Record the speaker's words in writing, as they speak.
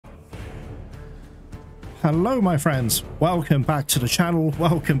Hello my friends, welcome back to the channel,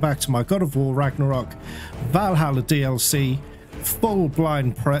 welcome back to my God of War Ragnarok Valhalla DLC full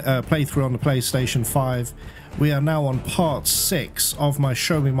blind playthrough on the PlayStation 5. We are now on part 6 of my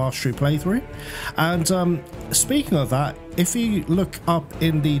Show Me Mastery playthrough, and speaking of that, if you look up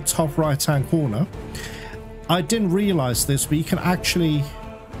in the top right hand corner, I didn't realize this, but you can actually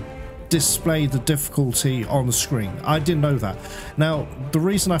display the difficulty on the screen. I didn't know that. Now, the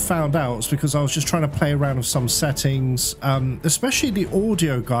reason I found out is because I was just trying to play around with some settings, especially the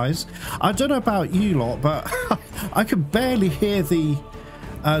audio, guys. I don't know about you lot, but I could barely hear the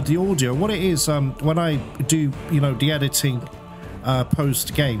audio. What it is, when I do, you know, the editing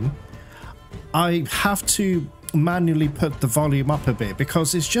post game, I have to manually put the volume up a bit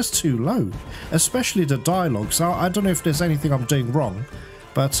because it's just too low, especially the dialogue. So I don't know if there's anything I'm doing wrong.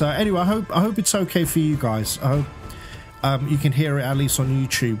 But anyway, I hope it's okay for you guys. I hope you can hear it at least on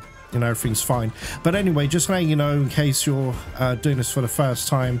YouTube. You know, everything's fine. But anyway, just letting you know in case you're doing this for the first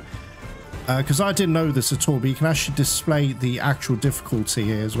time, because I didn't know this at all, but you can actually display the actual difficulty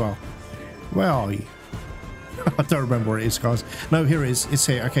here as well. Where are you? I don't remember where it is, guys. No, here it is. It's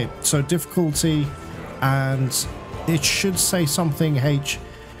here. Okay, so difficulty, and it should say something HUD,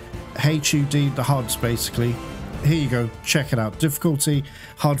 the HUDs basically. Here you go, check it out. Difficulty,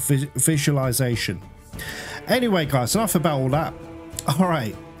 HUD visualization. Anyway, guys, enough about all that.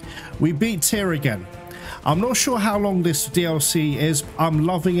 Alright, we beat Tyr again. I'm not sure how long this DLC is. I'm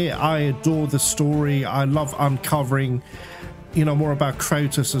loving it. I adore the story. I love uncovering, you know, more about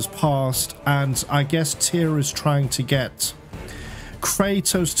Kratos' past. And I guess Tyr is trying to get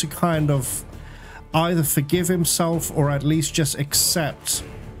Kratos to kind of either forgive himself or at least just accept,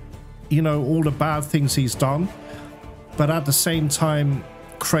 you know, all the bad things he's done. But at the same time,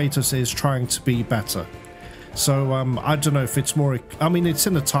 Kratos is trying to be better. So I don't know if it's more, I mean, it's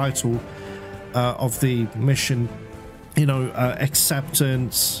in the title of the mission, you know,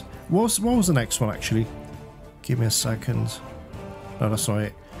 acceptance. What was the next one, actually? Give me a second. No, that's not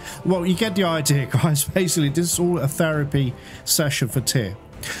it. Well, you get the idea, guys. Basically, this is all a therapy session for Tyr.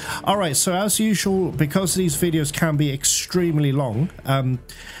 Alright, so as usual, because these videos can be extremely long,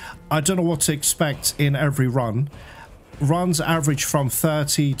 I don't know what to expect in every run. Runs average from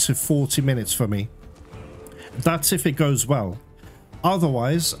 30 to 40 minutes for me. That's if it goes well.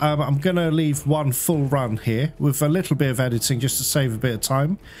 Otherwise, I'm going to leave one full run here with a little bit of editing just to save a bit of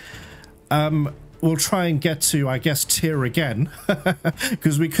time. We'll try and get to, I guess, Tyr again,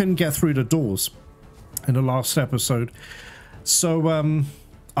 because we couldn't get through the doors in the last episode. So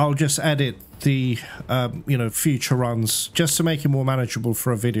I'll just edit the you know, future runs just to make it more manageable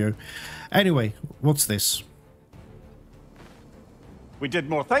for a video. Anyway, what's this? We did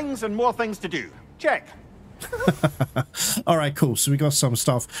more things and more things to do. Check. All right, cool. So we got some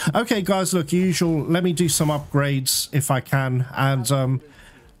stuff. Okay, guys, look, usual. Let me do some upgrades if I can. And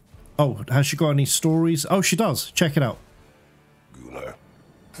oh, has she got any stories? Oh, she does. Check it out. Gunnar.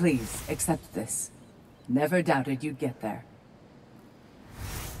 Please accept this. Never doubted you'd get there.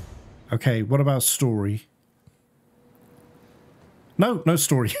 Okay, what about story? No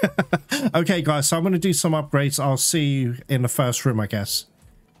story. Okay, guys, so I'm going to do some upgrades. I'll see you in the first room, I guess.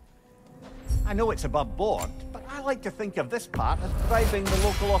 I know it's above board, but I like to think of this part as bribing the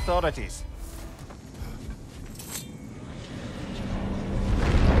local authorities.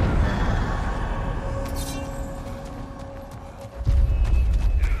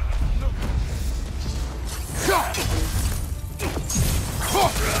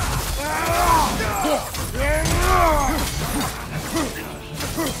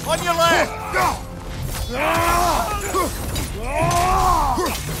 On your left!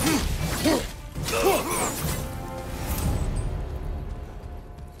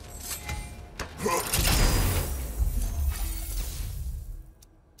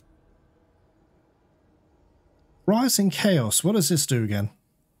 Rising Chaos. What does this do again?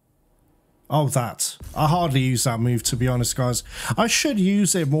 Oh, that. I hardly use that move, to be honest, guys. I should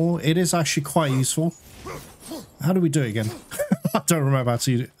use it more. It is actually quite useful. How do we do it again? I don't remember how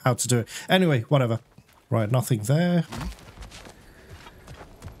to do it. Anyway, whatever. Right, nothing there.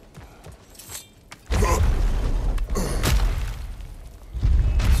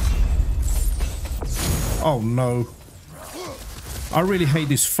 Oh, no. I really hate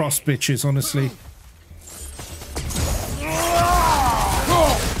these frost bitches, honestly.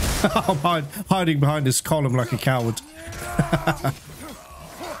 I'm hiding behind this column like a coward.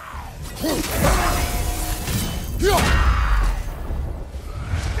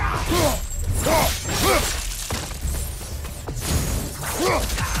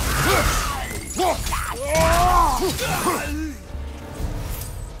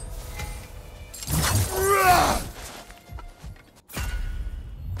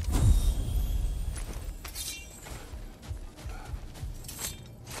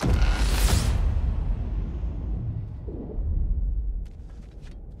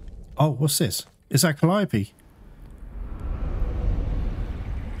 Oh, what's this? Is that Calliope?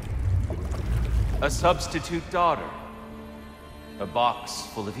 A substitute daughter. A box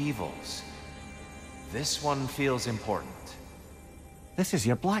full of evils. This one feels important. This is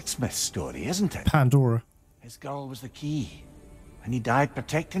your blacksmith story, isn't it? Pandora. His girl was the key, and he died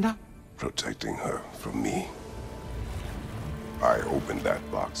protecting her? Protecting her from me. I opened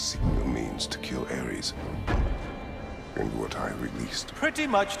that box seeking a means to kill Ares. And what I released. Pretty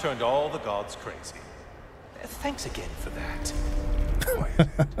much turned all the gods crazy. Thanks again for that.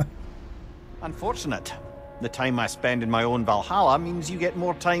 Unfortunate. The time I spend in my own Valhalla means you get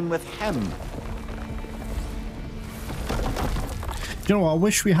more time with him. You know what? I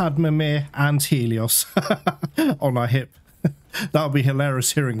wish we had Mimir and Helios on our hip. That would be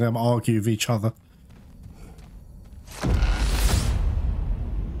hilarious hearing them argue with each other.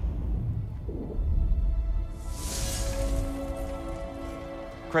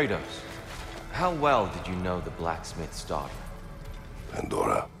 Kratos, how well did you know the blacksmith's daughter?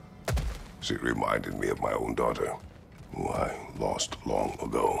 Pandora. She reminded me of my own daughter, who I lost long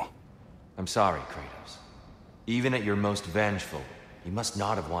ago. I'm sorry, Kratos. Even at your most vengeful, you must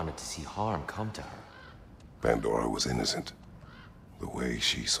not have wanted to see harm come to her. Pandora was innocent. The way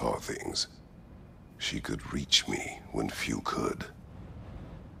she saw things, she could reach me when few could.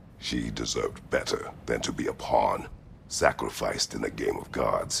 She deserved better than to be a pawn, sacrificed in a game of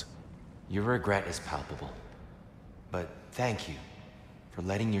gods. Your regret is palpable. But thank you for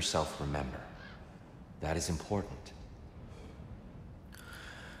letting yourself remember. That is important.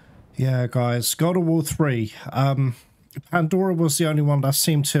 Yeah, guys, God of War 3. Pandora was the only one that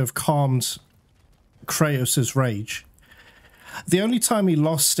seemed to have calmed Kratos' rage. The only time he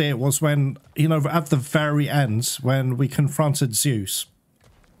lost it was when, you know, at the very end, when we confronted Zeus.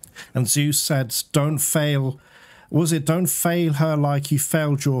 And Zeus said, don't fail... Was it don't fail her like you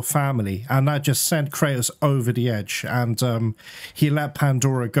failed your family? And that just sent Kratos over the edge. And he let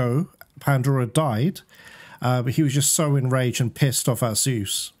Pandora go. Pandora died. But he was just so enraged and pissed off at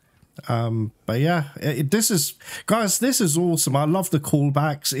Zeus. But yeah, this is... Guys, this is awesome. I love the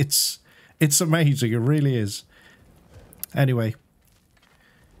callbacks. It's amazing. It really is. Anyway.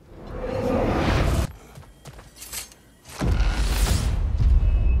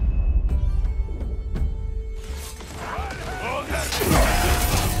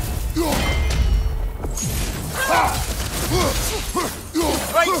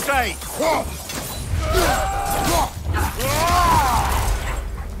 Right side!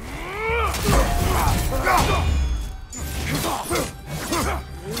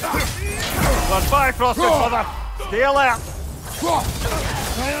 Run by, Frosted Mother! Stay alert!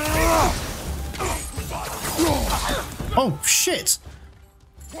 Oh, shit!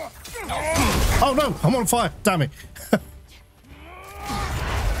 Oh no, I'm on fire, damn it.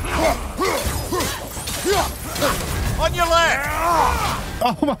 On your left!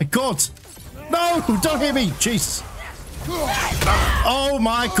 Oh my god! No, don't hit me, jeez. Oh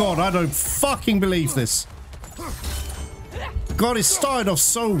my god, I don't fucking believe this. God, it started off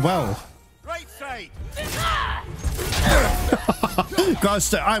so well. Right side!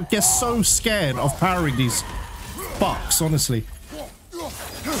 Guys, I get so scared of powering these fucks, honestly.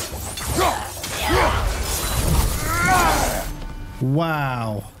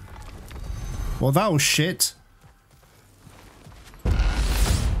 Wow. Well, that was shit.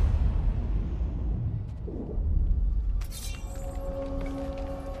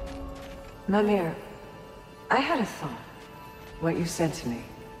 Mimir, I had a thought. What you said to me,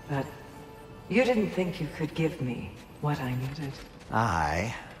 that you didn't think you could give me what I needed.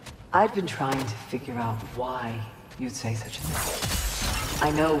 Aye. I'd been trying to figure out why you'd say such a thing.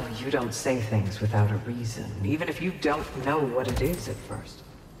 I know you don't say things without a reason, even if you don't know what it is at first.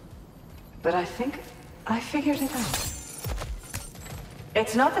 But I think I figured it out.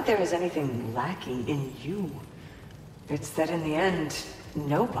 It's not that there is anything lacking in you. It's that in the end,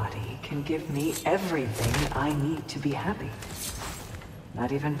 nobody can give me everything I need to be happy.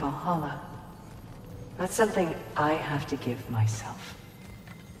 Not even Valhalla. That's something I have to give myself.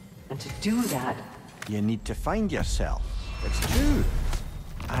 And to do that... You need to find yourself. It's true.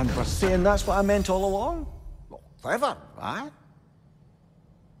 And we're saying that's what I meant all along? Well, clever, eh?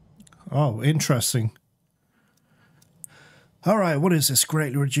 Oh, interesting. Alright, what is this?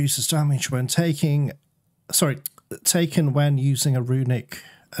 Greatly reduces damage when taken when using a runic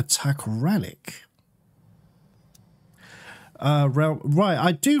attack relic. Right,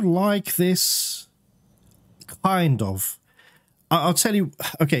 I do like this, kind of. I'll tell you,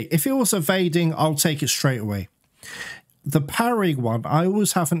 okay, if it was evading, I'll take it straight away. The parrying one, I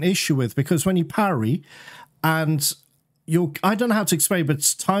always have an issue with, because when you parry, and I don't know how to explain,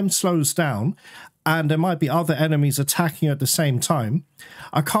 but time slows down and there might be other enemies attacking you at the same time.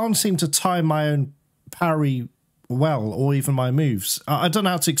 I can't seem to time my own parry well, or even my moves. I don't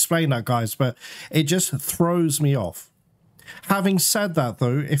know how to explain that, guys, but it just throws me off. Having said that,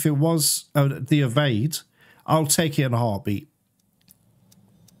 though, if it was the evade, I'll take it in a heartbeat.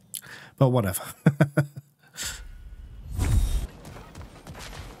 But whatever.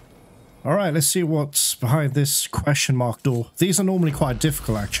 All right, let's see what's behind this question mark door. These are normally quite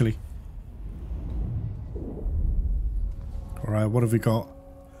difficult, actually. All right, what have we got?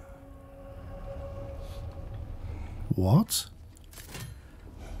 What?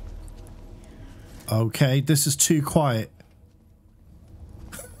 Okay, this is too quiet.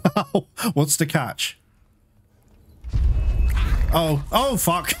 What's the catch? Oh,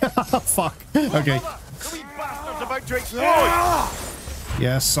 fuck. Fuck. Okay.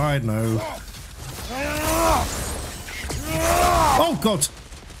 Yes, I know. Oh, God.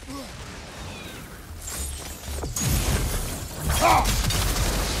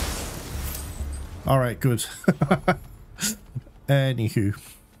 All right, good. Anywho.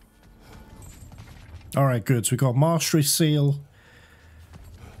 All right, good. So we got Mastery Seal.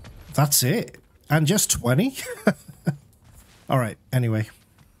 That's it. And just 20? All right, anyway.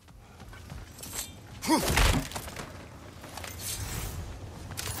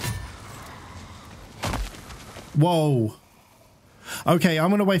 Whoa. Okay, I'm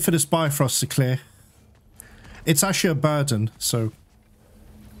going to wait for this Bifrost to clear. It's actually a burden, so...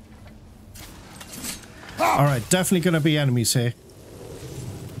 Alright, definitely going to be enemies here.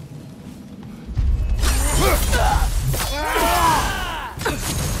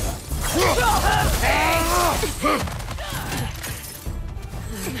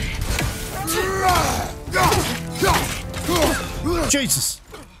 Jesus!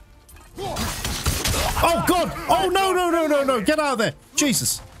 Oh God! Oh no! Get out of there!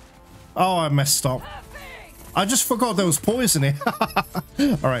 Jesus! Oh, I messed up. I just forgot there was poison here.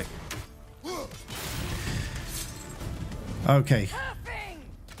 Alright. Okay.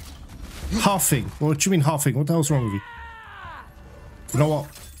 Huffing. What do you mean huffing? What the hell's wrong with you? You know what?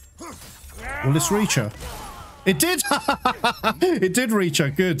 Will this reach her? It did! It did reach her.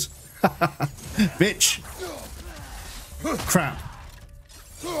 Good. Bitch. Crap.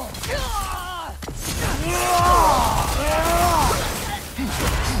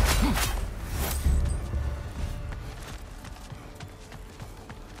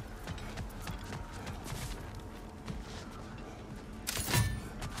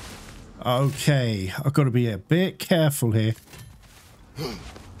 Okay, I've got to be a bit careful here.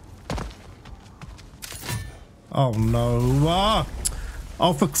 Oh no.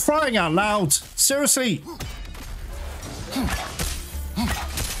 Oh, for crying out loud. Seriously.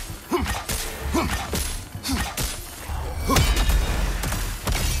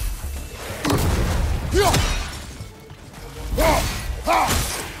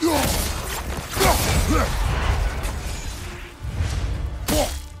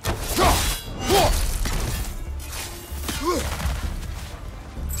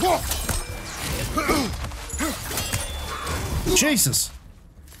 Jesus.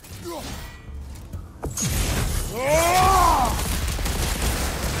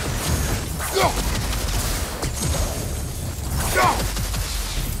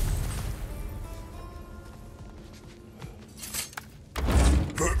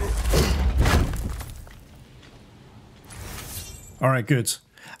 All right, good.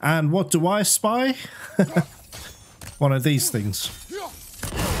 And what do I spy? One of these things.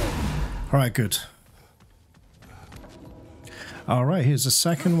 All right, good. All right, here's the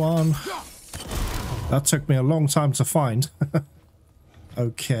second one. That took me a long time to find.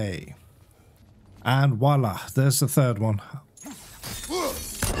 Okay. And voila, there's the third one.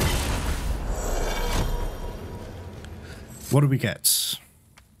 What do we get?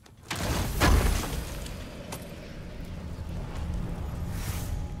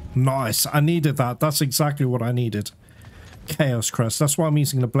 Nice, I needed that. That's exactly what I needed. Chaos Crest. That's why I'm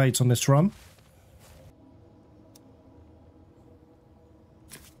using the blades on this run.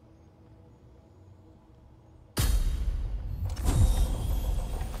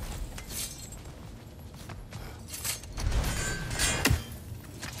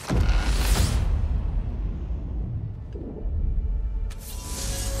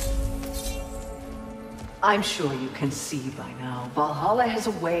 I'm sure you can see by now, Valhalla has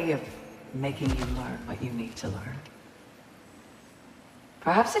a way of making you learn what you need to learn.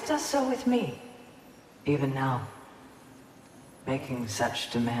 Perhaps it does so with me, even now, making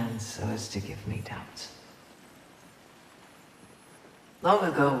such demands so as to give me doubts. Long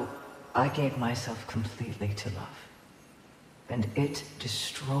ago, I gave myself completely to love. and it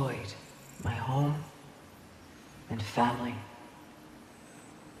destroyed my home and family.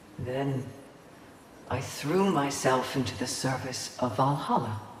 Then I threw myself into the service of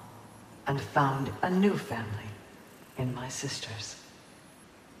Valhalla and found a new family in my sisters.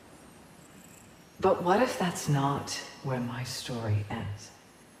 But what if that's not where my story ends?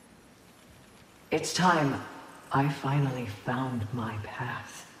 It's time I finally found my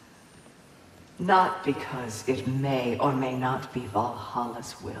path. Not because it may or may not be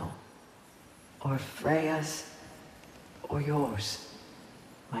Valhalla's will, or Freya's, or yours,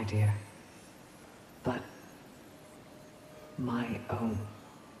 my dear, but my own.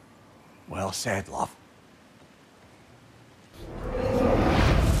 Well said, love.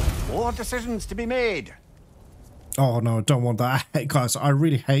 More decisions to be made. Oh no, I don't want that. Guys, I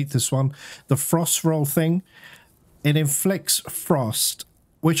really hate this one. The frost roll thing, it inflicts frost,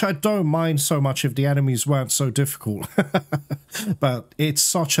 which I don't mind so much if the enemies weren't so difficult. But it's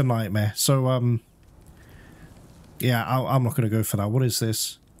such a nightmare. So, yeah, I'm not going to go for that. What is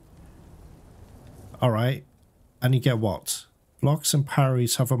this? Alright. And you get what? Blocks and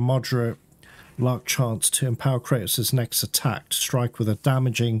parries have a moderate luck chance to empower Kratos' next attack to strike with a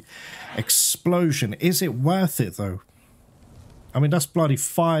damaging explosion. Is it worth it, though? I mean, that's bloody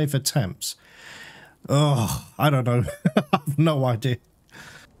 5 attempts. Oh, I don't know. I have no idea.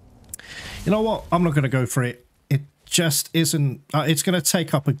 You know what? I'm not going to go for it. It just isn't... it's going to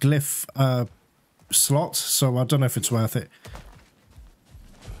take up a glyph slot, so I don't know if it's worth it.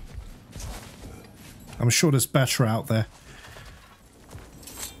 I'm sure there's better out there.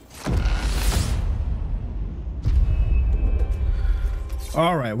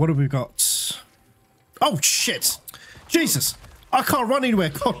 Alright, what have we got? Oh, shit! Jesus! I can't run anywhere,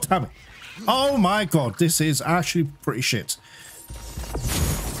 god damn it! Oh my god, this is actually pretty shit.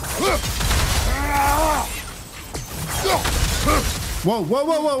 Whoa, whoa,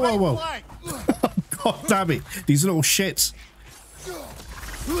 whoa, whoa, whoa, whoa! God damn it, these little shits.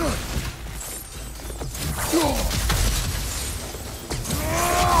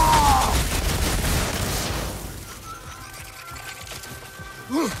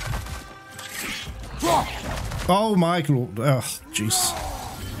 Oh my lord, ugh, jeez.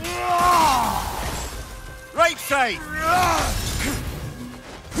 Right side.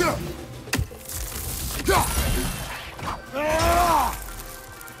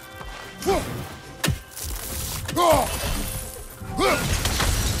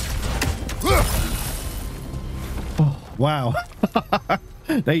 Oh, wow.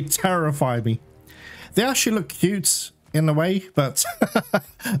 They terrify me. They actually look cute in a way, but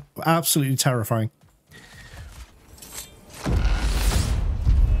absolutely terrifying.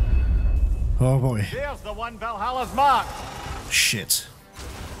 Oh boy. There's the one Valhalla's mark. Shit.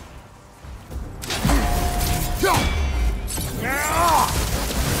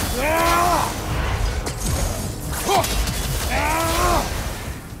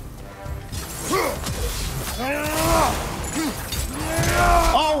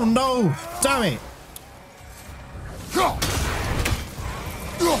 Oh no! Damn it!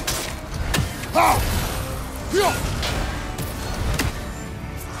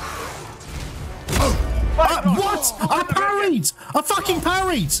 What? I parried! I fucking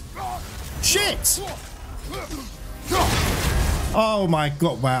parried! Shit! Oh my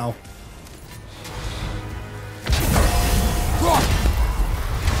god, wow.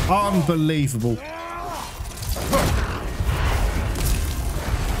 Unbelievable.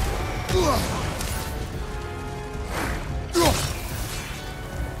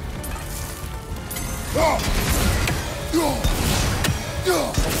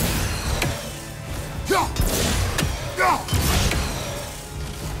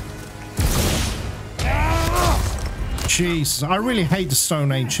 Jeez, I really hate the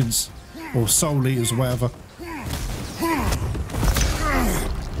Stone Ancients, or Soul Eaters, whatever.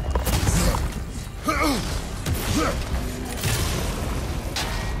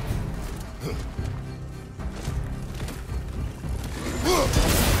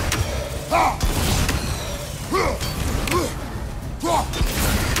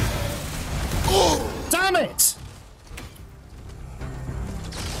 Damn it!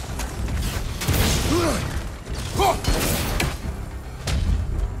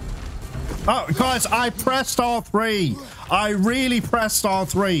 Oh, guys, I pressed R3. I really pressed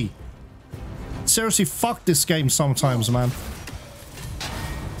R3. Seriously, fuck this game sometimes, man.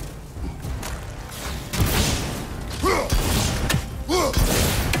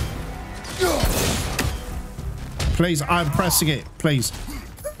 Please, I'm pressing it. Please.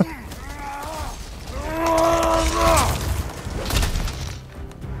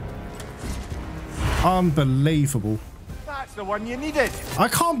 Unbelievable. That's That's the one you needed. I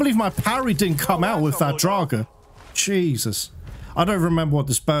can't believe my parry didn't come out with that Draga. Jesus. I don't remember what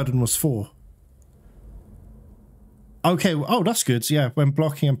this burden was for. Okay, oh, that's good. Yeah, when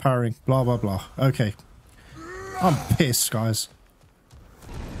blocking and parrying. Blah, blah, blah. Okay. I'm pissed, guys.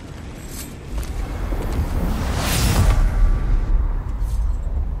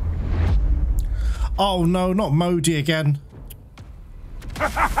 Oh, no, not Modi again.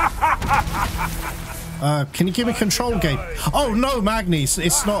 Can you give me control game? Oh, no, Magni.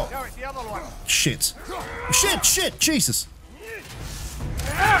 It's not. Shit. Shit, shit, Jesus.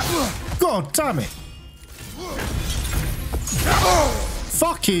 God damn it.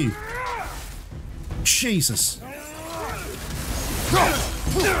 Fuck you. Jesus.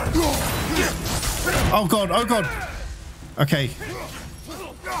 Oh god, oh god. Okay.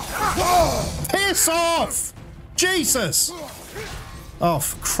 Piss off! Jesus! Oh,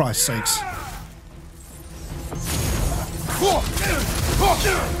 for Christ's sakes.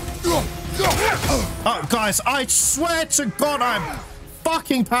 Oh, guys, I swear to God I'm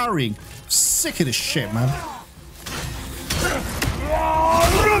fucking parrying. Sick of this shit, man.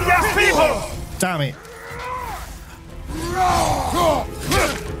 Damn it.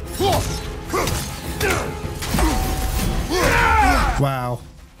 Wow.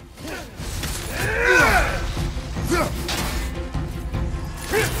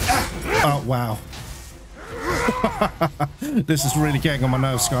 Oh, wow. This is really getting on my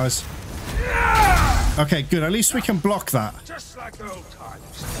nerves, guys. Okay, good. At least we can block that. Just like the old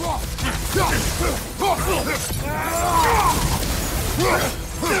times.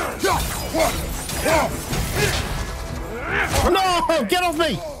 No! Get off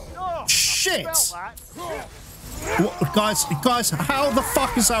me! Shit! What, guys, how the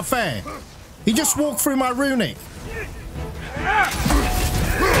fuck is that fair? He just walked through my runic.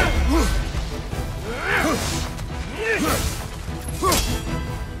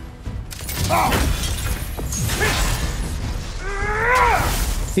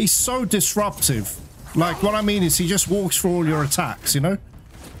 He's so disruptive. Like, what I mean is he just walks through all your attacks, you know?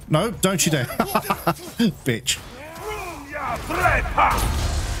 No, don't you dare. Bitch.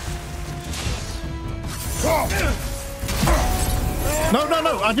 No, no,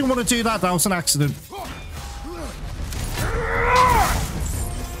 no, I didn't want to do that. That was an accident.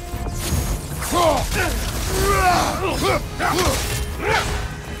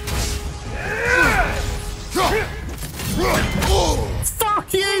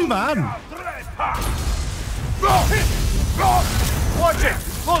 Fuck you, man! Watch it!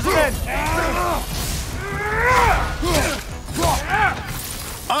 Close it in!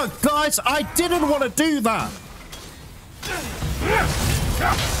 Oh, guys, I didn't want to do that.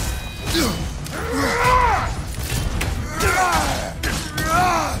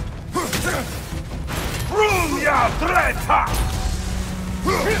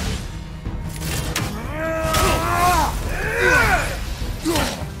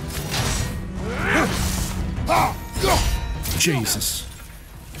 Jesus.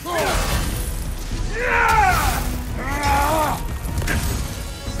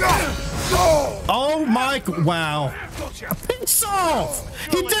 Oh my, wow. Piss off!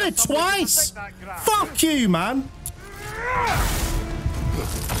 He did it twice! Fuck you, man!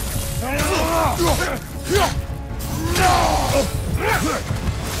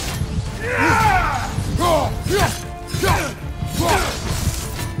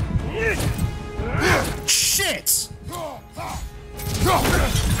 Shit!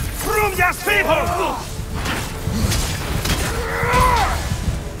 From your people!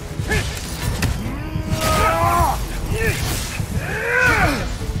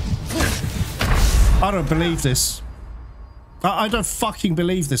 I don't believe this. I don't fucking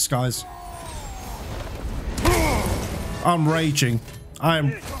believe this, guys. I'm raging. I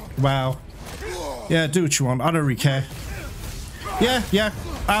am... Wow. Yeah, do what you want. I don't really care. Yeah, yeah.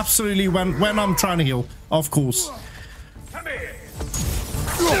 Absolutely, when I'm trying to heal. Of course.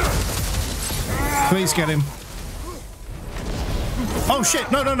 Please get him. Oh,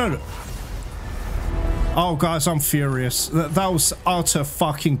 shit. No, no, no, no. Oh, guys, I'm furious. That was utter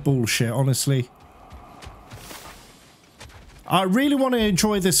fucking bullshit, honestly. I really want to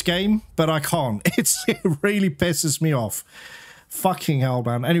enjoy this game, but I can't. It really pisses me off. Fucking hell,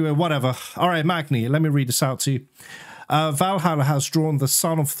 man. Anyway, whatever. All right, Magni, let me read this out to you. Valhalla has drawn the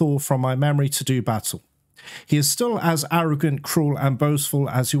son of Thor from my memory to do battle. He is still as arrogant, cruel, and boastful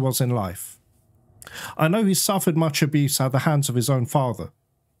as he was in life. I know he suffered much abuse at the hands of his own father.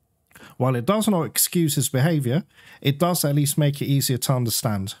 While it does not excuse his behaviour, it does at least make it easier to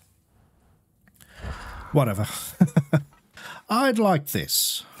understand. Whatever. I'd like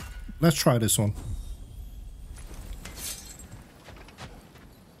this. Let's try this one.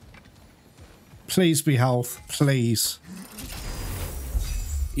 Please be health. Please.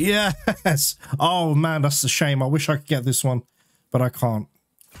 Yes! Oh man, that's a shame. I wish I could get this one, but I can't.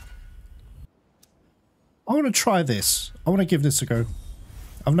 I want to try this. I want to give this a go.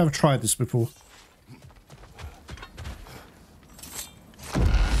 I've never tried this before.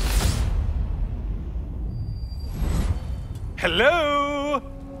 Hello?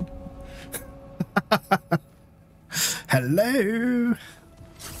 Hello?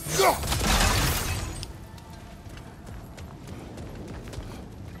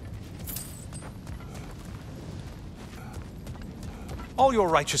 All your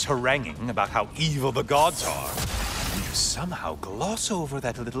righteous haranguing about how evil the gods are, and you somehow gloss over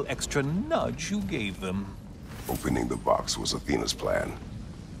that little extra nudge you gave them. Opening the box was Athena's plan.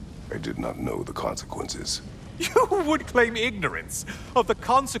 I did not know the consequences. You would claim ignorance of the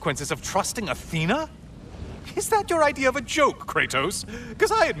consequences of trusting Athena? Is that your idea of a joke, Kratos?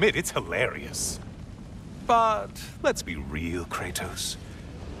 Because I admit it's hilarious. But let's be real, Kratos.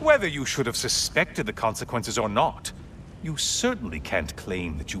 Whether you should have suspected the consequences or not, you certainly can't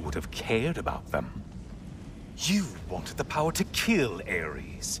claim that you would have cared about them. You wanted the power to kill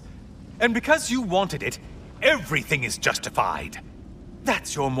Ares. And because you wanted it, everything is justified.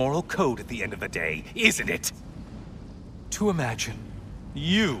 That's your moral code at the end of the day, isn't it? To imagine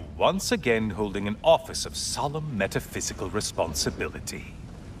you once again holding an office of solemn metaphysical responsibility.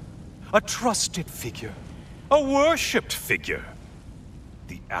 A trusted figure. A worshipped figure.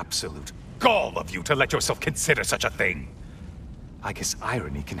 The absolute gall of you to let yourself consider such a thing. I guess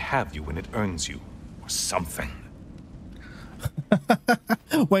irony can have you when it earns you, or something.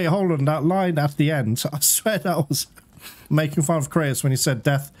 Wait, hold on. That line at the end, I swear that was making fun of Kratos when he said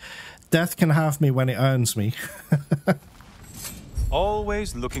death can have me when it earns me.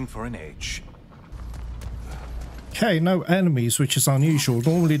 Always looking for an edge. Okay, no enemies, which is unusual.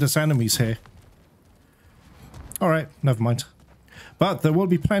 Normally there's enemies here. Alright, never mind. But there will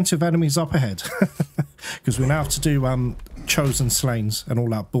be plenty of enemies up ahead. Because we now have to do chosen slains and all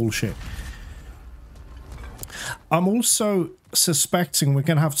that bullshit. I'm also suspecting we're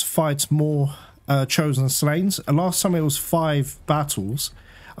going to have to fight more chosen slains. Last time it was 5 battles.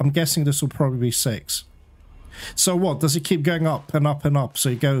 I'm guessing this will probably be 6. So what? Does it keep going up and up and up? So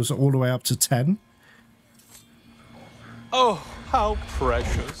it goes all the way up to 10? Oh, how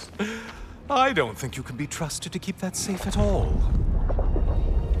precious. I don't think you can be trusted to keep that safe at all.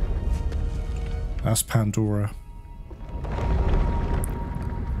 That's Pandora.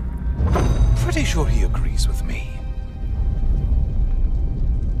 Pretty sure he agrees with me.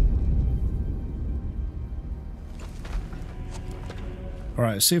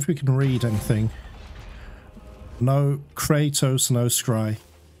 Alright, see if we can read anything. No Kratos, no Scry.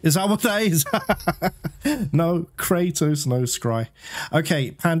 Is that what that is? No Kratos, no Scry.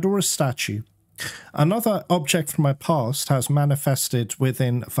 Okay, Pandora's statue. Another object from my past has manifested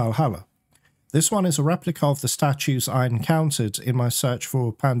within Valhalla. This one is a replica of the statues I encountered in my search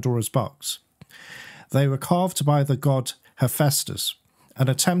for Pandora's box. They were carved by the god Hephaestus, an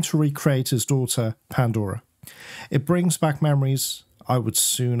attempt to recreate his daughter Pandora. It brings back memories I would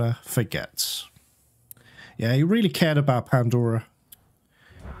sooner forget. Yeah, he really cared about Pandora.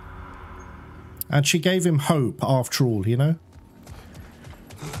 And she gave him hope after all, you know?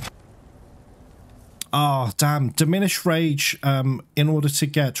 Oh, damn. Diminish Rage in order to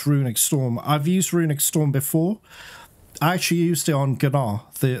get Runic Storm. I've used Runic Storm before. I actually used it on Gunnar,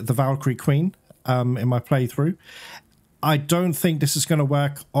 the Valkyrie Queen, in my playthrough. I don't think this is going to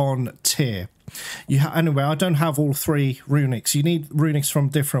work on Tyr. Anyway, I don't have all 3 Runics. You need Runics from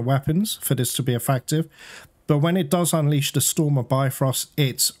different weapons for this to be effective. But when it does unleash the Storm of Bifrost,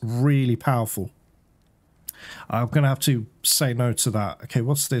 it's really powerful. I'm going to have to say no to that. Okay,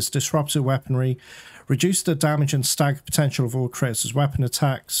 what's this? Disruptive weaponry. Reduce the damage and stagger potential of all Kratos' weapon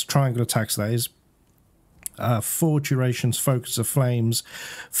attacks. Triangle attacks, that is. 4 durations, focus of flames.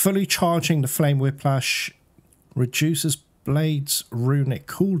 Fully charging the flame whiplash. Reduces blades runic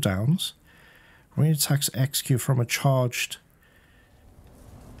cooldowns. Rune attacks execute from a charged...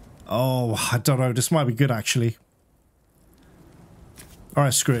 Oh, I don't know. This might be good, actually.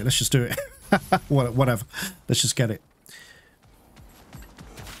 Alright, screw it. Let's just do it. Whatever. Let's just get it.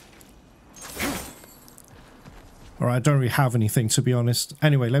 Alright, I don't really have anything, to be honest.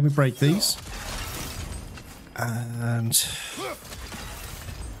 Anyway, let me break these. And...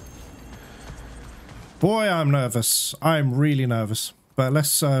 boy, I'm nervous. I'm really nervous. But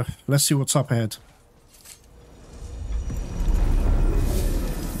let's see what's up ahead.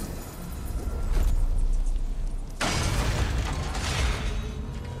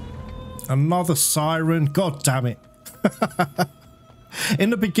 Another siren. God damn it. In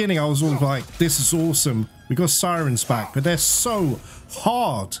the beginning, I was all like, this is awesome. We got sirens back, but they're so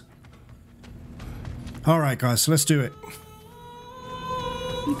hard. All right, guys, so let's do it.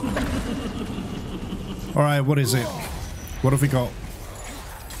 All right, what is it? What have we got?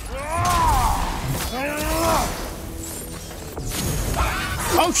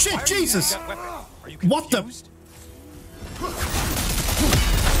 Oh shit, Jesus! What the?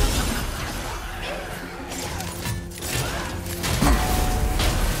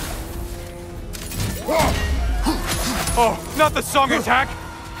 Oh, not the song attack!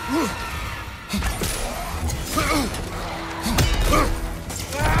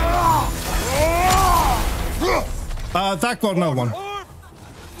 That got no one.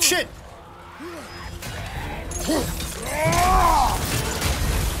 Shit!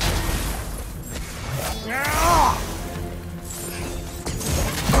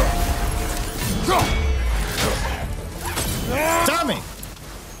 Damn it!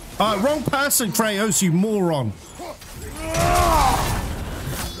 Wrong person, Kratos, you moron.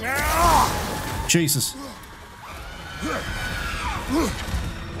 Jesus.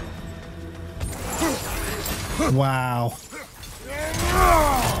 Wow.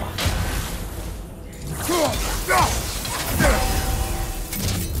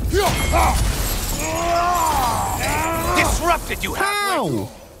 Disrupted you halfway.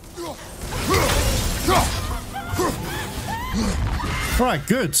 Right,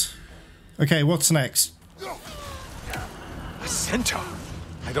 good. Okay, what's next? A centaur.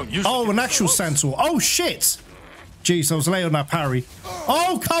 I don't use. Oh, an actual centaur. Oh shit! Jeez, I was late on that parry.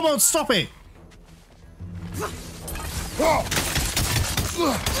 Oh, come on, stop it!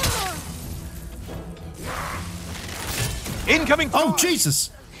 Incoming. Oh, Jesus!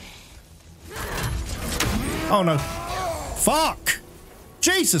 Oh no. Fuck!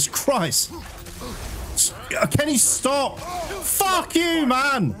 Jesus Christ! Can you stop? Fuck you,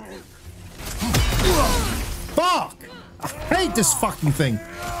 man! Fuck! I hate this fucking thing.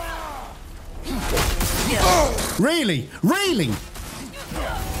 Really? Really?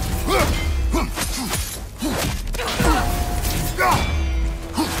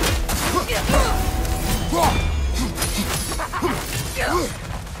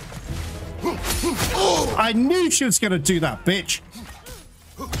 I knew she was gonna do that, bitch.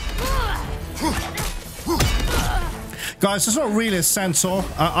 Guys, it's not really a centaur.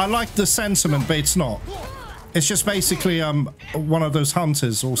 I like the sentiment, but it's not. It's just basically one of those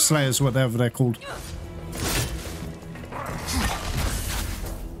hunters or slayers, whatever they're called.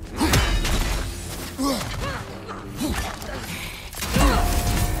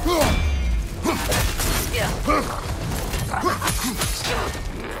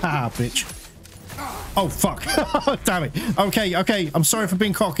 Ah, bitch. Oh, fuck. Damn it. Okay, okay. I'm sorry for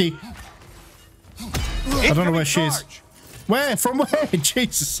being cocky. I don't know where she is. Where? From where?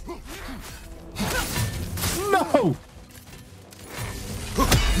 Jesus. No!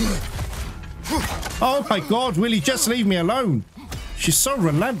 Oh my God, will you just leave me alone? She's so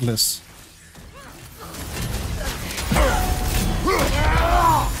relentless.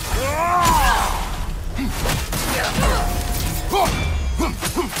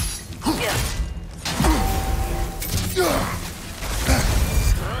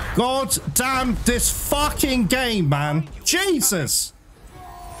 God damn this fucking game, man. Jesus.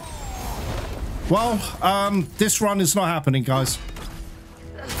 Well, this run is not happening, guys.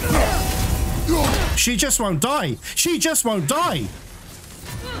 She just won't die. She just won't die.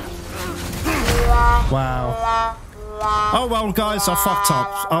 Wow. Oh, well, guys, I fucked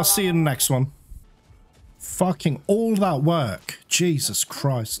up. I'll see you in the next one. Fucking all that work. Jesus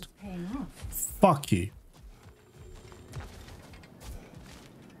Christ. Fuck you.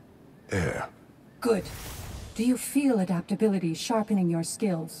 Air. Good. Do you feel adaptability sharpening your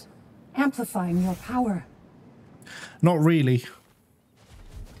skills? Amplifying your power? Not really.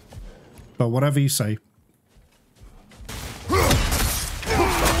 But whatever you say.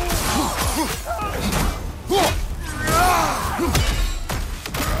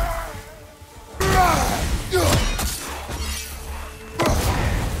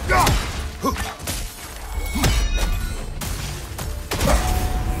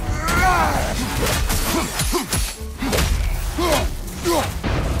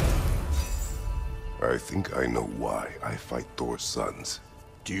 I think I know why I fight Thor's sons.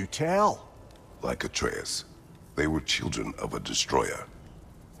 Do tell. Like Atreus, they were children of a destroyer.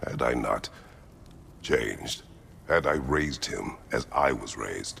 Had I not changed, had I raised him as I was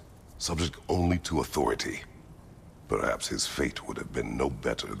raised, subject only to authority, perhaps his fate would have been no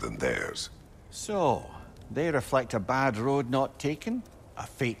better than theirs. So, they reflect a bad road not taken? A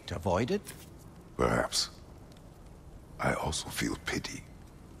fate avoided? Perhaps. I also feel pity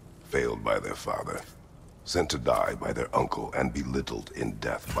failed by their father, sent to die by their uncle, and belittled in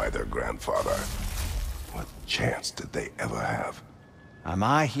death by their grandfather. What chance did they ever have? Am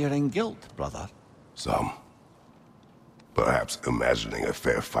I hearing guilt, brother? Some. Perhaps imagining a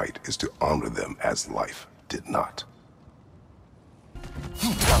fair fight is to honor them as life did not.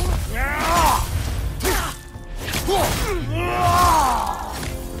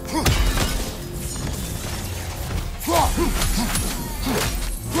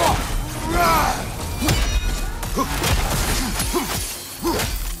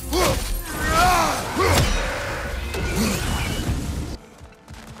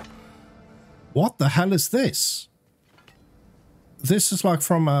 What the hell is this? This is like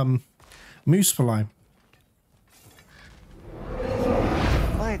from Muspelheim.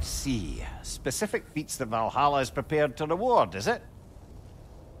 Let's see. Specific feats that Valhalla is prepared to reward, is it?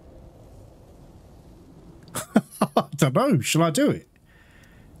 I don't know. Shall I do it?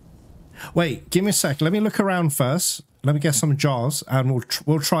 Wait, give me a sec. Let me look around first. Let me get some jars and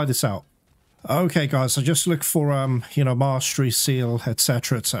we'll try this out. Okay, guys, I just look for, you know, mastery, seal,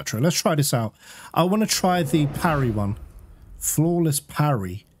 etc., etc. Let's try this out. I want to try the parry one. Flawless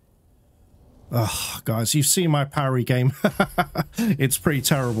parry. Ugh, guys, you've seen my parry game. It's pretty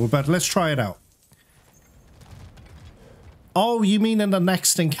terrible, but let's try it out. Oh, you mean in the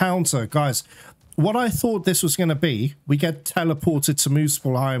next encounter? Guys, what I thought this was going to be, we get teleported to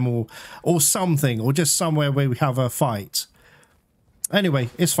Muspelheim or something, or just somewhere where we have a fight.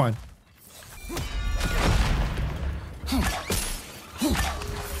 Anyway, it's fine.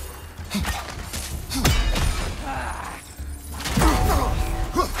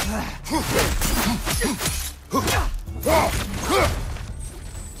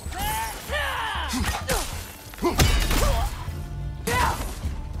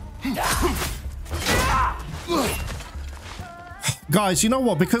 Guys, you know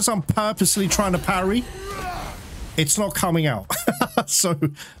what? Because I'm purposely trying to parry, it's not coming out. So,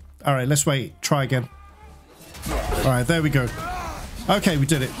 all right, let's wait. Try again. All right, there we go. Okay, we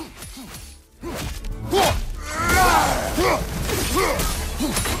did it.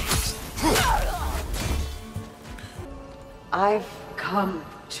 I've come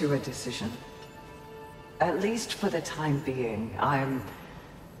to a decision. At least for the time being, I'm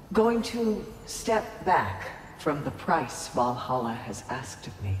going to step back from the price Valhalla has asked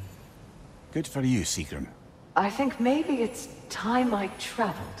of me. Good for you, Sigrun. I think maybe it's time I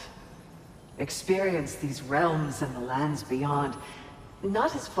traveled. Experienced these realms and the lands beyond,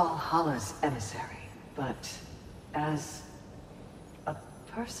 not as Valhalla's emissary, but as a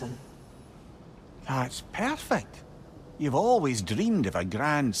person. That's perfect. You've always dreamed of a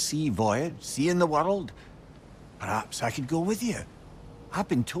grand sea voyage, seeing the world. Perhaps I could go with you. I've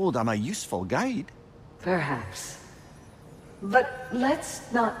been told I'm a useful guide. Perhaps. But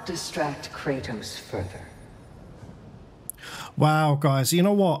let's not distract Kratos further. Wow, guys, you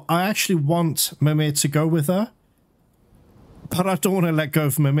know what? I actually want Mimir to go with her, but I don't want to let go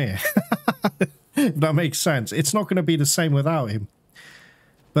of Mimir. If that makes sense. It's not going to be the same without him.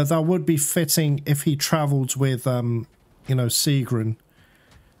 But that would be fitting if he travelled with, you know, Sigrun.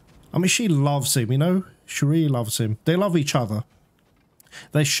 I mean, she loves him, you know? She really loves him. They love each other.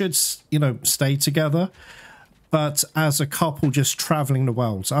 They should, you know, stay together. But as a couple just travelling the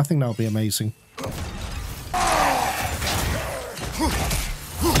world, I think that would be amazing.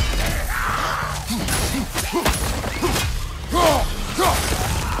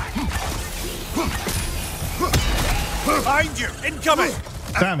 Behind you! Incoming!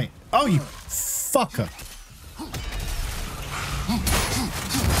 Damn it. Oh, you fucker.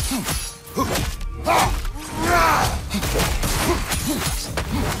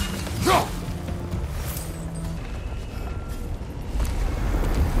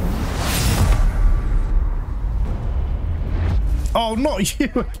 Oh, not you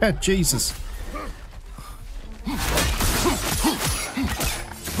again, Jesus.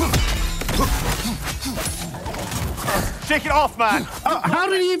 Shake it off, man! How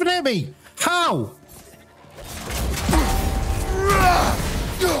did he even hit me? How?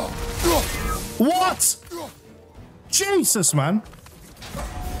 What? Jesus, man.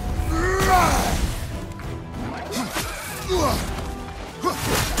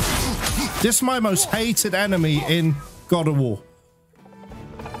 This is my most hated enemy in God of War.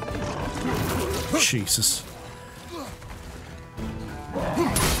 Jesus.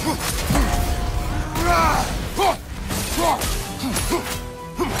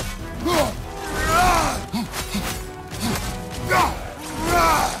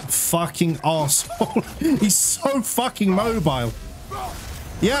 Fucking asshole. He's so fucking mobile.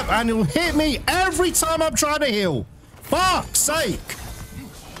 Yep, and he'll hit me every time I'm trying to heal. Fuck's sake.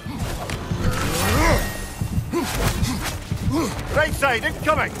 Right side,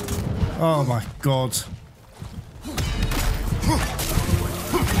 incoming! Oh my god.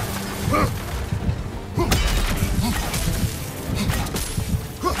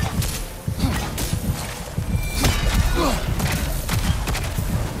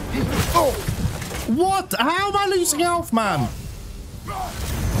 What? How am I losing health, man?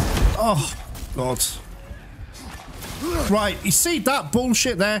 Oh, God. Right, you see that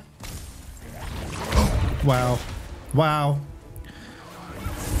bullshit there? Wow. Wow.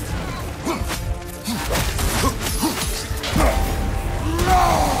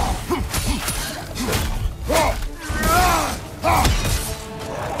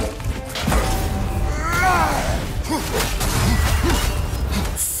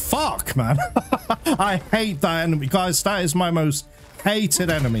 Fuck, man. I hate that enemy. Guys, that is my most hated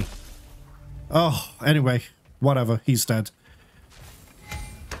enemy. Oh, anyway. Whatever. He's dead.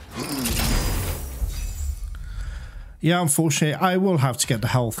 Yeah, unfortunately, I will have to get the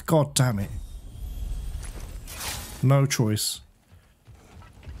health. God damn it. No choice.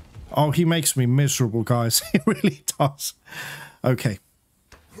 Oh, he makes me miserable, guys. He really does. Okay.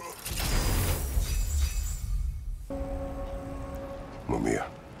 Mumia,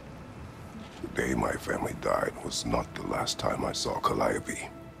 the day my family died was not the last time I saw Calliope.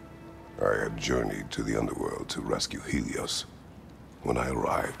 I had journeyed to the underworld to rescue Helios. When I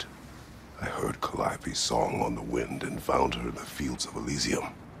arrived, I heard Calliope's song on the wind and found her in the fields of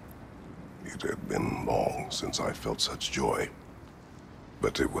Elysium. It had been long since I felt such joy.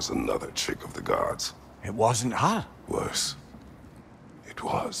 But it was another trick of the gods. It wasn't her. Worse. It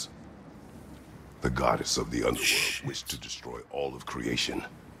was. The goddess of the underworld wished to destroy all of creation,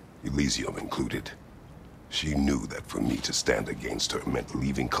 Elysium included. She knew that for me to stand against her meant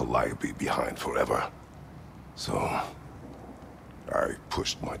leaving Calliope behind forever. So, I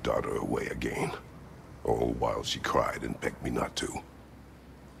pushed my daughter away again, all while she cried and begged me not to.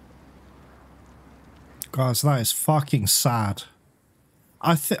 Guys, that is fucking sad.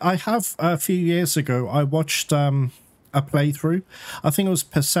 I have a few years ago, I watched a playthrough. I think it was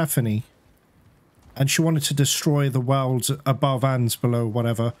Persephone. And she wanted to destroy the world above and below,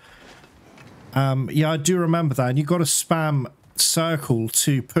 whatever. Yeah, I do remember that. And you got to spam circle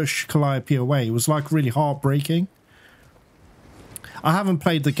to push Calliope away. It was like really heartbreaking. I haven't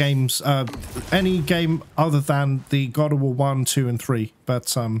played the games, any game other than the God of War 1, 2, and 3.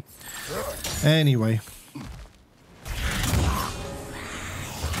 But anyway.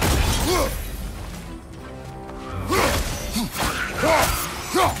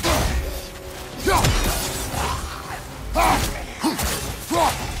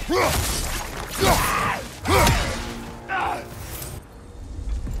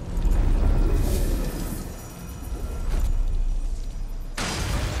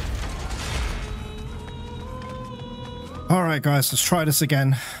 All right, guys, let's try this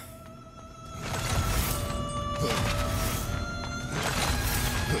again.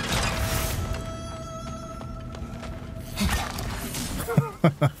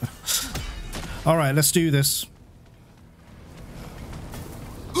 All right, let's do this.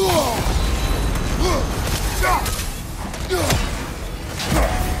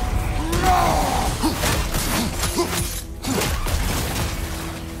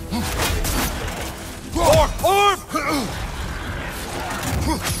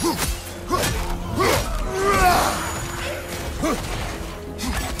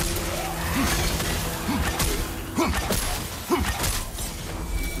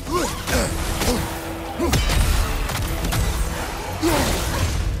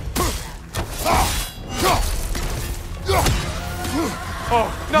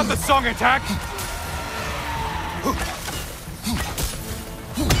 Oh, not the song attack!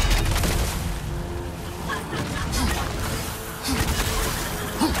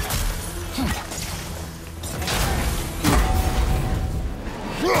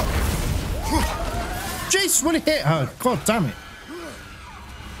 Jeez, when it hit her. God damn it.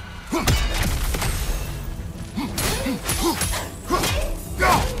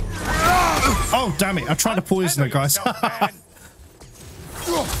 Oh, damn it. I tried to poison her, guys.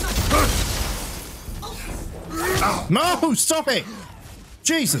 No, stop it.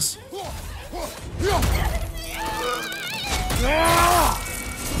 Jesus.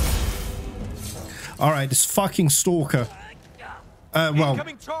 All right, this fucking stalker. Well,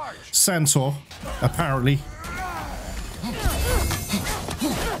 Centaur, apparently.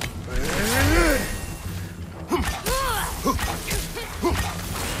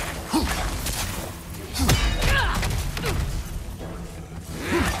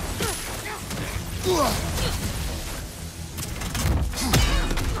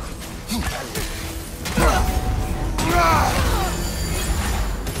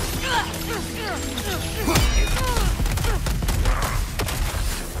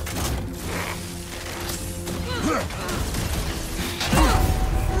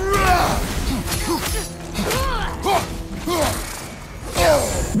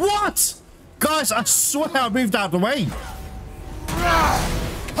 Guys, I swear I moved out of the way.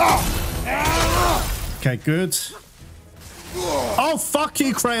 Okay, good. Oh, fuck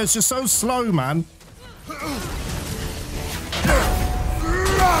you, Kratos. You're so slow, man.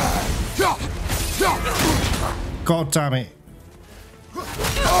 God damn it.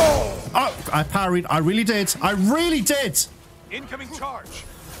 Oh, I parried. I really did. I really did. Incoming charge.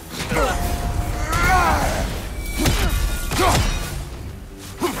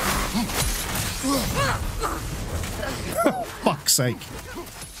 Fuck's sake.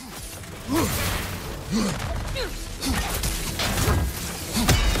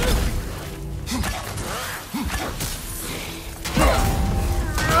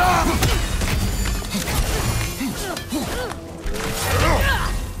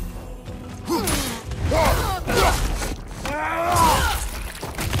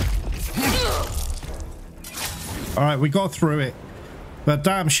 All right, we got through it. But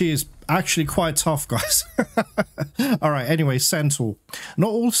damn, she is actually quite tough, guys. All right, anyway, Centaur. Not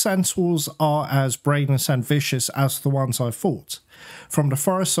all Centaurs are as brainless and vicious as the ones I fought. From the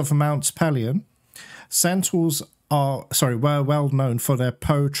forests of Mount Pelion, Centaurs were well known for their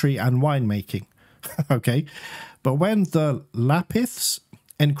poetry and winemaking. Okay, but when the Lapiths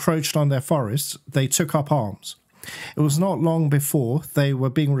encroached on their forests, they took up arms. It was not long before they were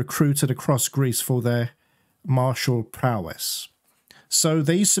being recruited across Greece for their martial prowess. So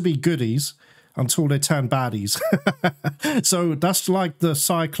they used to be goodies until they turned baddies. So that's like the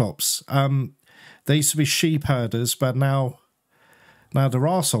Cyclops. They used to be sheep herders, but now they're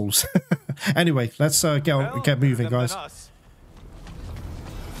arseholes. Anyway, let's get moving, guys.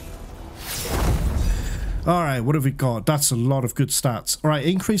 All right, what have we got? That's a lot of good stats. All right,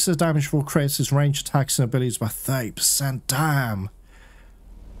 increases damage for Kratos' range attacks and abilities by 30%. Damn.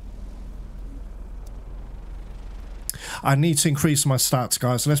 I need to increase my stats,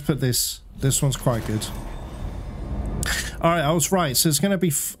 guys. Let's put this. This one's quite good. All right, I was right. So it's going to be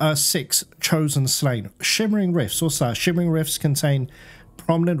 6 chosen slain. Shimmering Rifts. What's that? Shimmering Rifts contain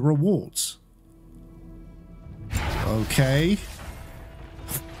prominent rewards. Okay.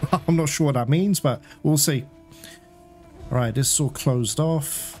 I'm not sure what that means, but we'll see. All right, this is all closed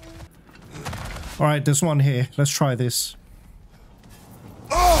off. All right, there's one here. Let's try this.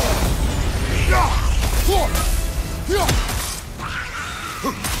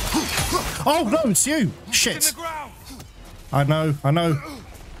 Oh no, it's you! Shit! I know.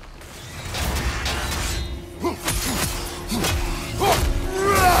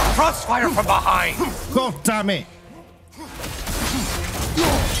 Crossfire from behind! God damn it!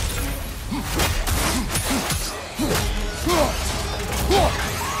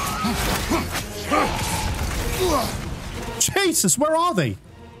 Jesus, where are they?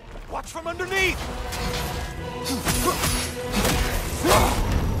 Watch from underneath!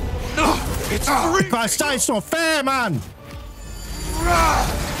 It's Guys, that's not fair, man!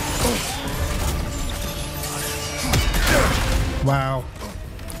 Wow.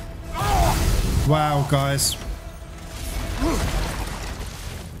 Wow, guys.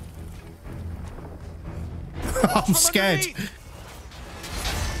 I'm scared.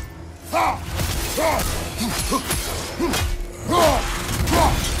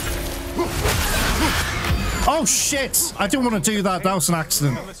 Oh shit! I didn't want to do that. That was an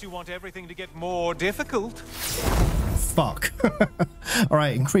accident. Unless you want everything to get more difficult. Fuck.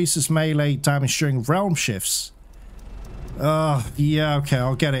 Alright, increases melee damage during realm shifts. Yeah, okay,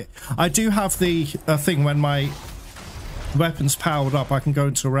 I'll get it. I do have the thing when my weapon's powered up, I can go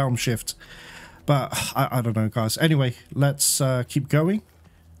into a realm shift. But I don't know, guys. Anyway, let's keep going.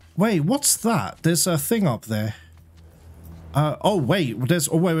 Wait, what's that? There's a thing up there. Oh, wait. There's...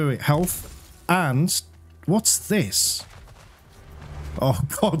 Oh, wait. Health. And... What's this? Oh,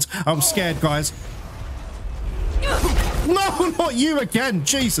 God. I'm scared, guys. No, not you again.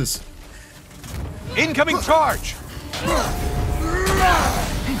 Jesus. Incoming charge!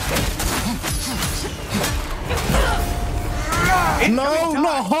 No,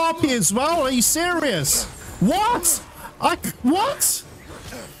 not Harpy as well. Are you serious? What? What?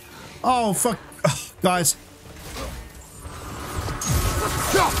 Oh, fuck. Oh, guys.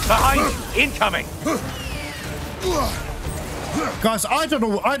 Behind! Incoming! Guys, I don't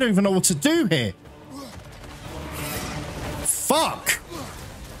know. I don't even know what to do here. Fuck.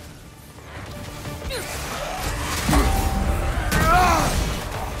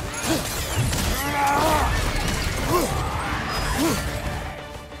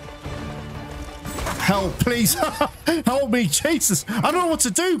 Help, please. Help me, Jesus. I don't know what to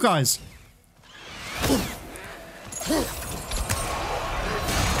do, guys.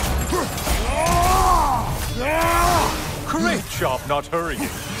 Great job not hurrying.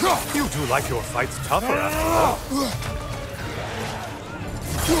 You do like your fights tougher after all.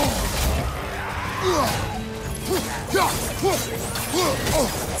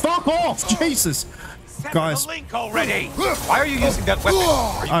 Fuck off! Jesus! Guys. Link already! Why are you using that weapon?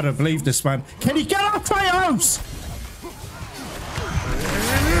 I don't believe this, man. Can you get out, Kratos?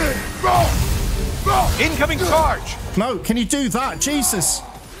 Incoming charge! No, can you do that? Jesus.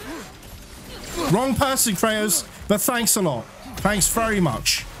 Wrong person, Kratos, but thanks a lot. Thanks very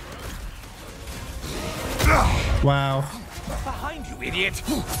much. Wow. Behind you, idiot!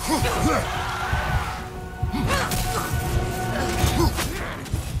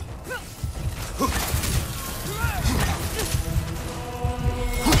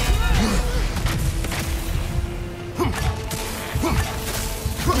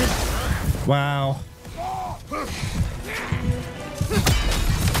 Wow.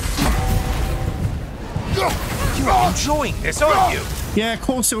 You are enjoying this, aren't you? Yeah, of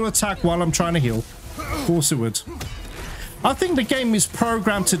course it will attack while I'm trying to heal. Of course it would. I think the game is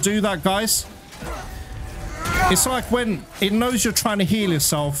programmed to do that, guys. It's like when it knows you're trying to heal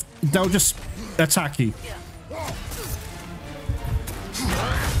yourself, they'll just attack you.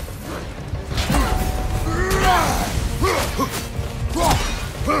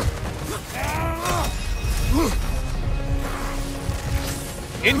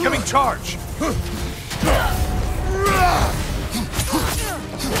 Incoming charge!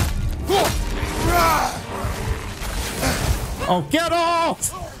 Oh, get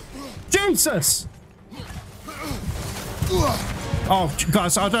off! Jesus! Oh,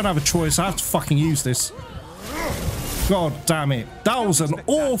 guys, I don't have a choice. I have to fucking use this. God damn it. That was an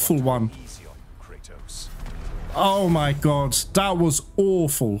awful one. Oh my god. That was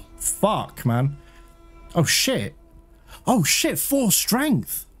awful. Fuck, man. Oh, shit. Oh, shit. 4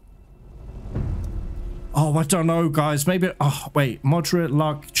 strength. Oh, I don't know, guys. Maybe... Oh, wait. Moderate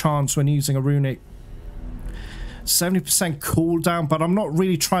luck chance when using a runic. 70% cooldown, but I'm not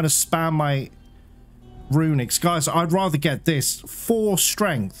really trying to spam my runics. Guys, I'd rather get this. 4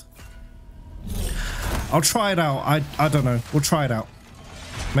 strength. I'll try it out. I don't know. We'll try it out.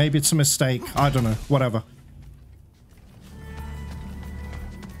 Maybe it's a mistake. I don't know. Whatever.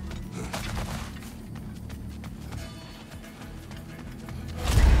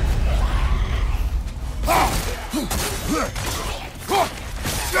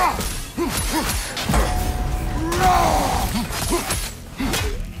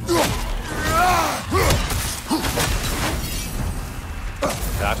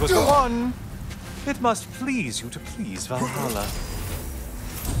 That was the one. It must please you to please Valhalla.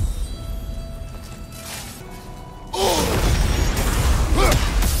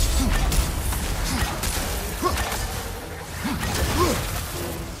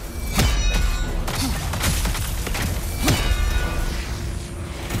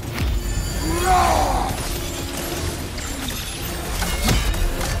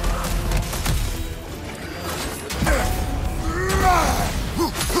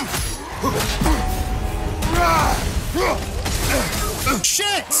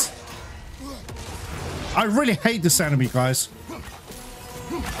 Shit! I really hate this enemy, guys.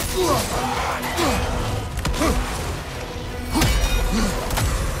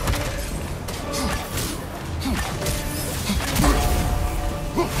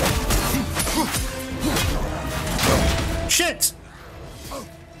 Shit!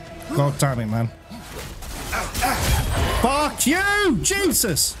 God damn it, man. Fuck you!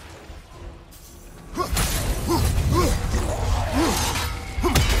 Jesus!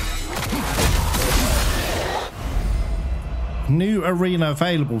 New arena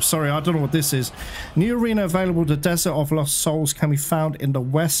available. Sorry, I don't know what this is. New arena available. The Desert of Lost Souls can be found in the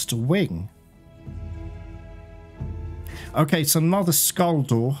West Wing. Okay, it's another skull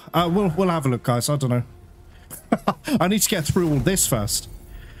door. We'll have a look, guys. I don't know. I need to get through all this first.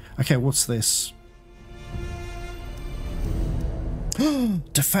 Okay, what's this?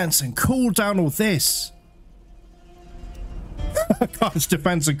 Defense and cooldown, all this. Guys,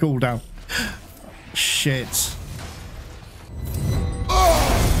 defense and cooldown. Shit.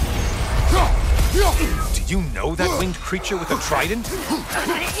 Do you know that winged creature with a trident?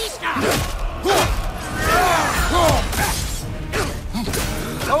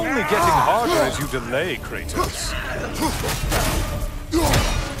 Only getting harder as you delay, Kratos.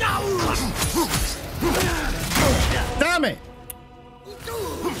 Damn it!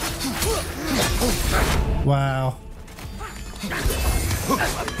 Wow.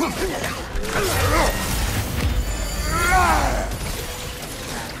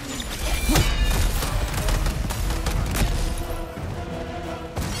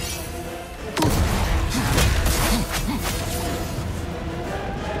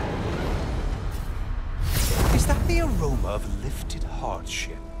 of lifted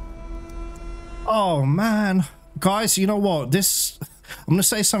hardship. Oh man, guys, you know what? I'm gonna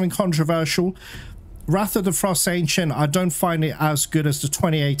say something controversial. Wrath of the Frost Ancient, I don't find it as good as the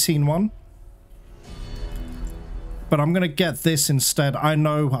 2018 one. But I'm gonna get this instead. I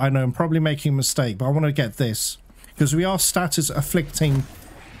know, I'm probably making a mistake, but I want to get this. Because we are status afflicting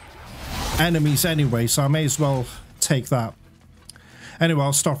enemies anyway, so I may as well take that. Anyway,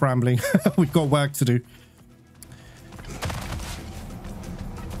 I'll stop rambling. We've got work to do.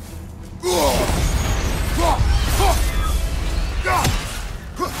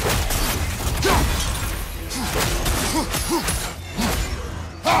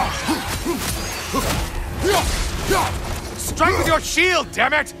 Strike with your shield,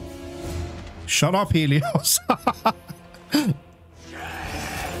 damn it! Shut up, Helios.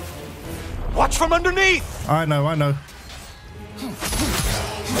 Watch from underneath! I know.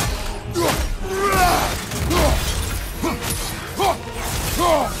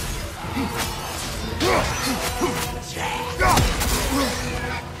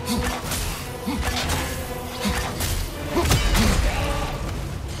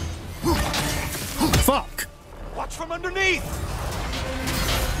 Fuck! Watch from underneath!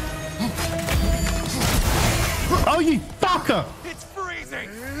 Oh, you fucker! It's freezing!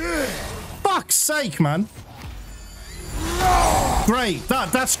 Fuck's sake, man! Great,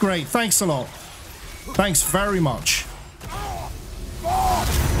 that's great. Thanks a lot. Thanks very much.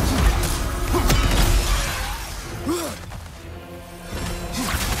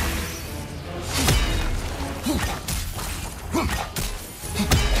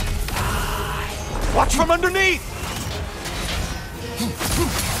 Watch from underneath!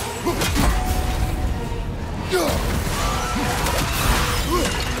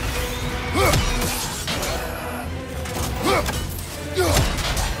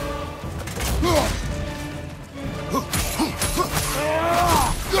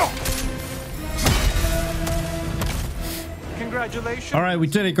 Congratulations. All right, we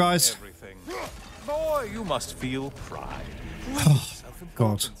did it, guys. Everything. Boy, you must feel pride.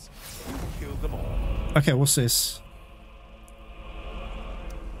 God. You killed them all. Okay, what's this?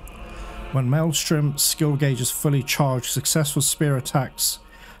 When Maelstrom skill gauge is fully charged, successful spear attacks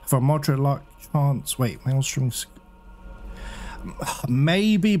have a moderate luck chance. Wait, Maelstrom...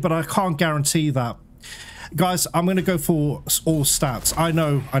 Maybe, but I can't guarantee that. Guys, I'm going to go for all stats. I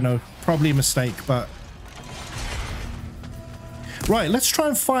know. Probably a mistake, but... Right, let's try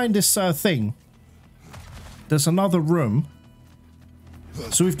and find this thing. There's another room.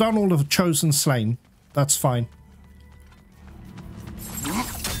 So we've done all of Chosen Slain. That's fine.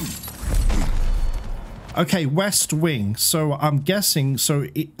 Okay, West Wing. So I'm guessing... So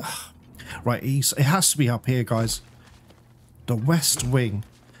it... Right, it has to be up here, guys. The West Wing.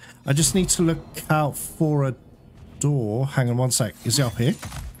 I just need to look out for a door. Hang on one sec. Is it up here?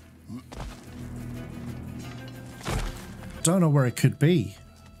 Don't know where it could be.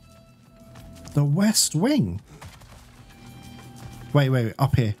 The West Wing. Wait.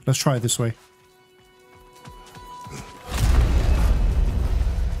 Up here. Let's try it this way.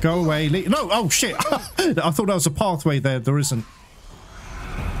 Go away. No! Oh, shit! I thought that was a pathway there. There isn't.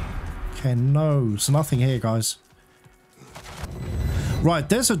 Okay, no. There's nothing here, guys. Right,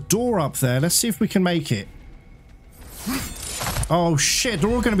 there's a door up there. Let's see if we can make it. Oh, shit. They're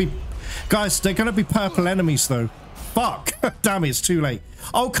all going to be... Guys, they're going to be purple enemies, though. Fuck. Damn it, it's too late.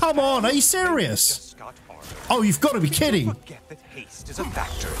 Oh, come on. Are you serious? Oh, you've got to be kidding. Forget that haste is a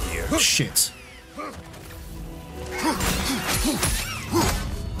factor here. Shit.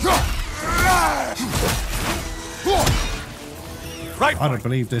 Right. I don't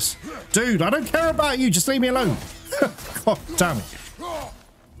believe this. Dude, I don't care about you. Just leave me alone. God damn it.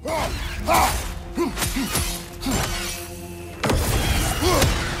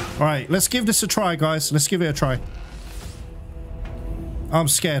 Alright, let's give this a try, guys. Let's give it a try. I'm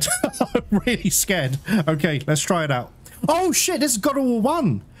scared. I'm really scared. Okay, let's try it out. Oh shit, this has got all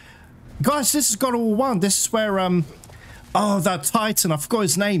one. Guys, this has got all one. This is where, oh, that Titan. I forgot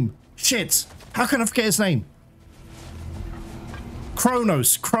his name. Shit. How can I forget his name?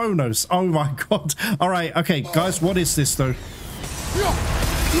 Kronos. Oh my god. Alright, okay, guys, what is this, though?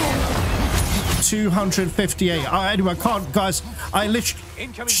 258. Anyway, I can't, guys. I literally...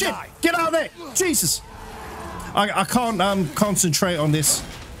 Shit! Get out of there! Jesus! I can't concentrate on this.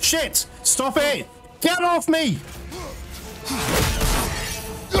 Shit! Stop it! Get off me!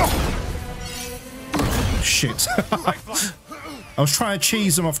 Shit. I was trying to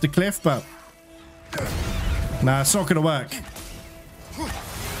cheese him off the cliff, but... Nah, it's not gonna work.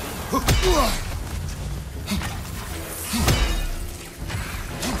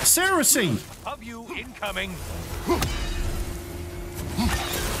 Seriously! Of you incoming.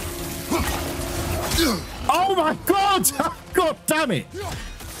 Oh my god! God damn it!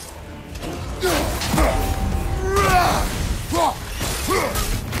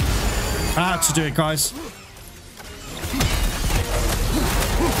 I had to do it, guys.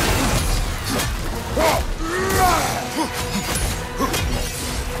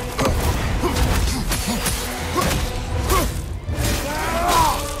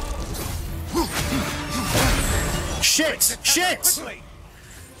 Shit! Shit!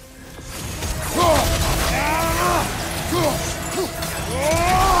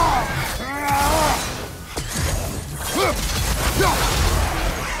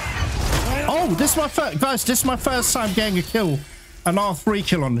 Oh, this is my first, guys. This is my first time getting a kill, an R3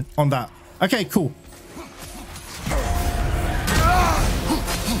 kill on that. Okay, cool.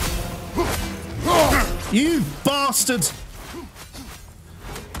 You bastard!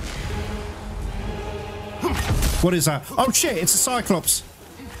 What is that? Oh shit! It's a Cyclops.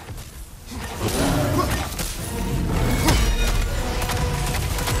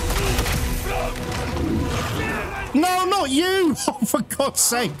 No, not you! Oh, for God's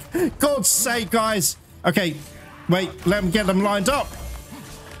sake! God's sake, guys! Okay, wait. Let me get them lined up.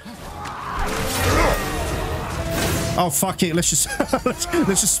 Oh fuck it! Let's just let's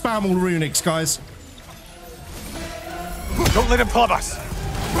just spam all runics, guys. Don't let him club us.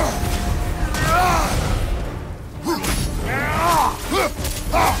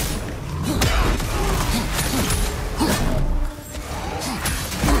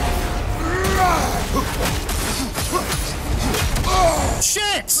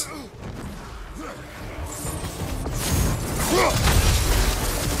 Shit!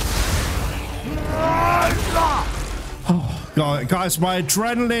 Oh, God, guys, my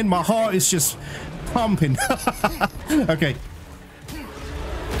adrenaline, my heart is just pumping. Okay.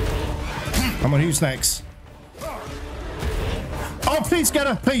 Come on, who's next? Oh, please get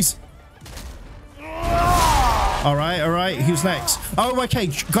her, please. All right, who's next? Oh, okay,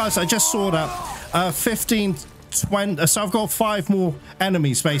 guys, I just saw that. 15, 20, so I've got 5 more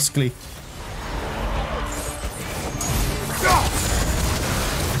enemies, basically.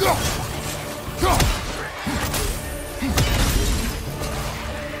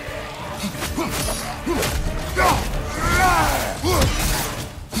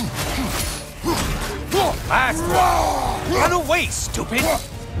 Last one. Run away, stupid.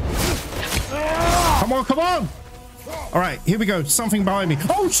 Come on, come on. All right, here we go. Something behind me.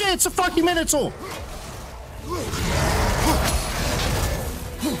 Oh shit, it's a fucking Minotaur.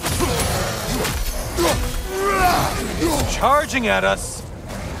 It's charging at us.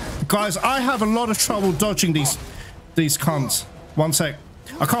 Guys, I have a lot of trouble dodging these cunts. One sec.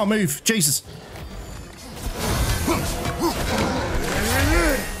 I can't move. Jesus.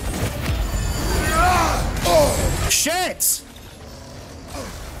 Shit!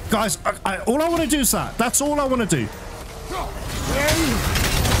 Guys, all I want to do is that. That's all I want to do.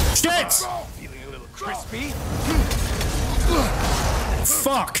 Shit! Feeling a little crispy.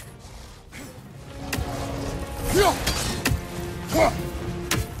 Fuck!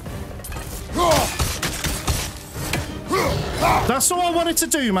 That's all I wanted to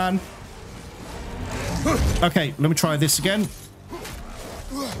do, man. Okay, let me try this again.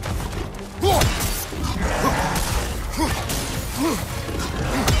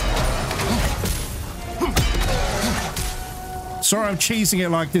 Sorry I'm cheesing it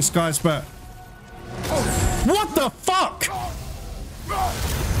like this, guys, but... What the fuck?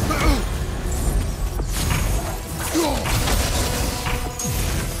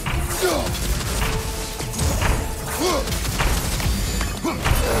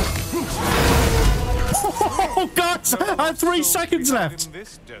 Oh, guys, I have 3 seconds left.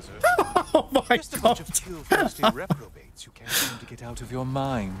 Oh my God. Reprobates you can't seem to get out of your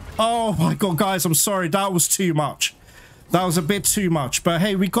mind. Oh my God, guys, I'm sorry. That was too much. That was a bit too much, but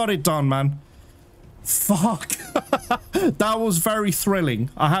hey, we got it done, man. Fuck. That was very thrilling,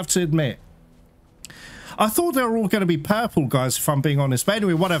 I have to admit. I thought they were all going to be purple, guys, if I'm being honest. But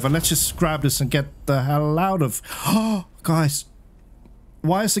anyway, whatever. Let's just grab this and get the hell out of... Oh, guys.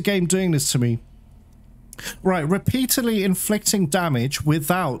 Why is the game doing this to me? Right, repeatedly inflicting damage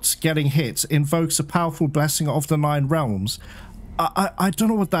without getting hit invokes a powerful blessing of the 9 realms. I don't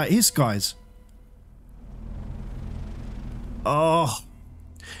know what that is, guys. Oh.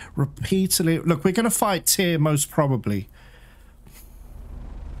 Repeatedly... Look, we're going to fight Tyr most probably.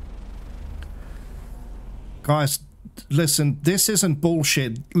 Guys, listen, this isn't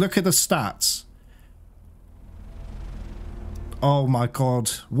bullshit. Look at the stats. Oh my God.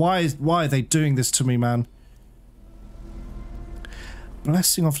 Why are they doing this to me, man?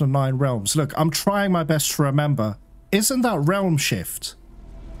 Blessing of the 9 realms. Look, I'm trying my best to remember. Isn't that realm shift?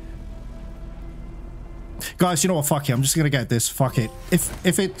 Guys, you know what? Fuck it. I'm just gonna get this. Fuck it.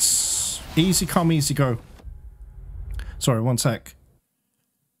 If it's easy come, easy go. Sorry, one sec.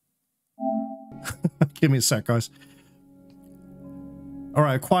 Give me a sec, guys. All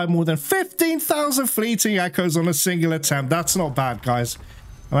right, acquire more than 15,000 fleeting echoes on a single attempt. That's not bad, guys.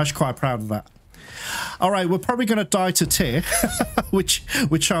 I'm actually quite proud of that. All right, we're probably gonna die to Tyr, which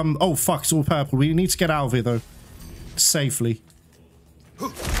oh fuck, it's all purple. We need to get out of here though, safely.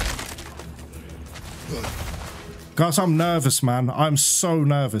 Guys, I'm nervous, man. I'm so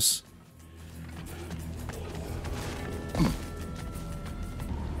nervous.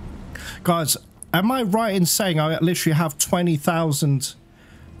 Guys, am I right in saying I literally have 20,000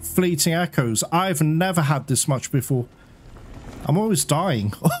 fleeting echoes? I've never had this much before. I'm always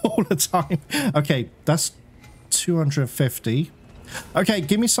dying all the time. Okay, that's 250. Okay,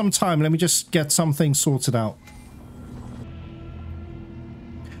 give me some time. Let me just get something sorted out.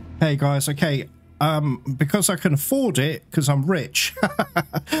 Hey guys, okay. Because I can afford it, because I'm rich,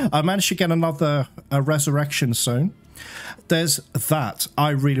 I managed to get another resurrection zone. There's that.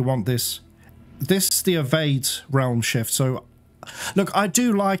 I really want this. This is the evade realm shift. So, look, I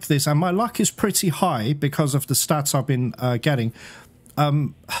do like this, and my luck is pretty high because of the stats I've been getting.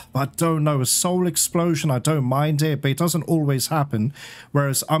 I don't know, a soul explosion, I don't mind it, but it doesn't always happen.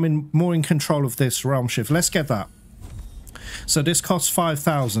 Whereas I'm more in control of this realm shift. Let's get that. So this costs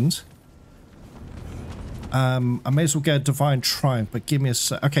 5,000. I may as well get a divine triumph, but give me a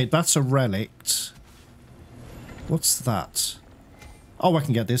sec. Okay, that's a relic. What's that? Oh, I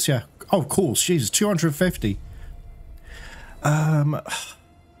can get this, yeah. Oh, of course, Jesus, 250.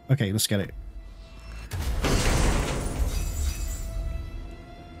 Okay, let's get it.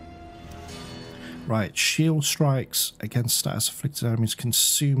 Right, shield strikes against status afflicted enemies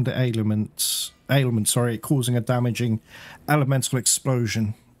consume the ailment, sorry, causing a damaging elemental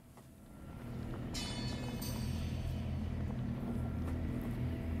explosion.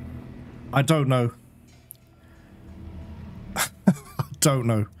 I don't know. I don't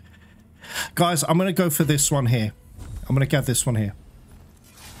know. Guys, I'm going to go for this one here. I'm going to get this one here.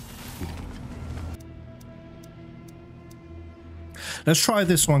 Let's try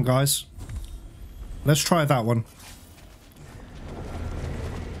this one, guys. Let's try that one.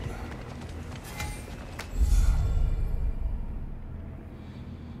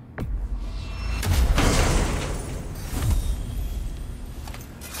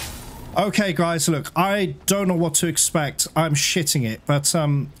 Okay, guys, look, I don't know what to expect. I'm shitting it, but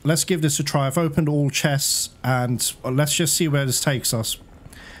let's give this a try. I've opened all chests, and let's just see where this takes us.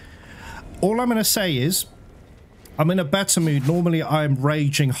 All I'm going to say is, I'm in a better mood. Normally, I'm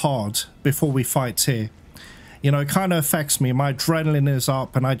raging hard before we fight Tyr. You know, it kind of affects me. My adrenaline is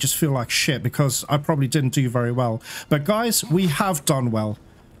up, and I just feel like shit because I probably didn't do very well. But guys, we have done well.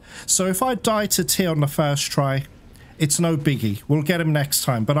 So if I die to Tyr on the first try, it's no biggie. We'll get him next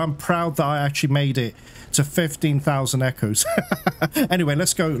time. But I'm proud that I actually made it to 15,000 echoes. Anyway,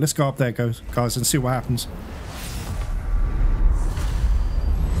 let's go up there, guys, and see what happens.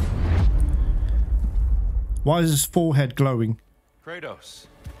 Why is his forehead glowing? Kratos,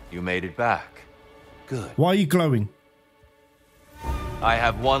 you made it back. Good. Why are you glowing? I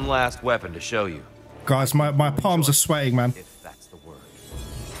have one last weapon to show you. Guys, my palms are sweating, man. If that's the word.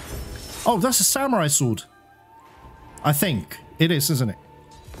 Oh, that's a samurai sword. I think it is, isn't it?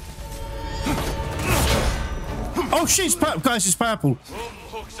 Oh shit, it's purple. Guys, it's purple.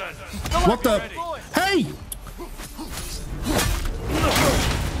 What the? Hey!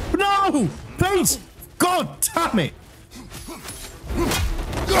 No! Please! God damn it!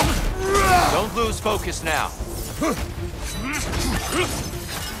 Don't lose focus now.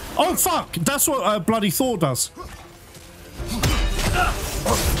 Oh fuck! That's what bloody Thor does.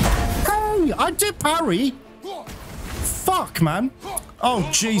 Hey! I did parry! Fuck, man! Oh,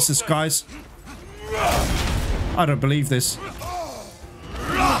 Jesus, guys. I don't believe this.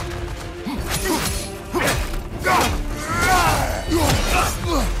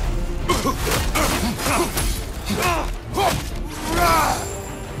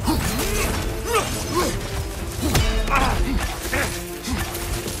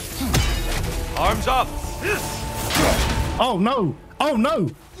 Arms up! Oh no! Oh no!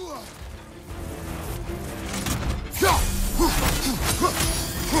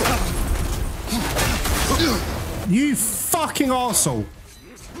 You fucking arsehole!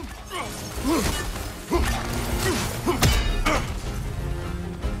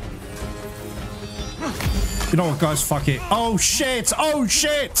 You know what, guys? Fuck it. Oh shit! Oh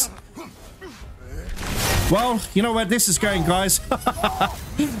shit! Well, you know where this is going, guys.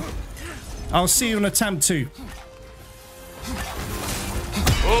 I'll see you in attempt 2.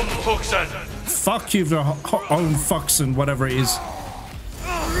 Fuck you, the own fucks and whatever it is.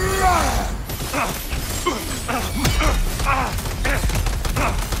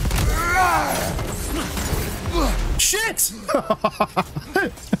 Shit!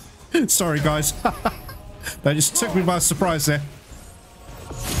 Sorry, guys. That just took me by surprise there.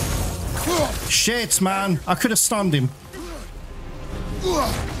 Shit, man. I could have stunned him.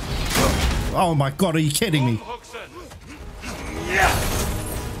 Oh my god, are you kidding me?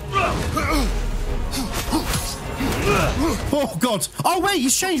 Oh god. Oh wait,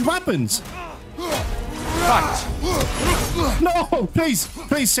 he's changed weapons. No, please,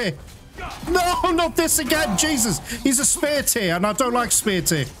 please here. No, not this again. Jesus, he's a spear tier and I don't like spear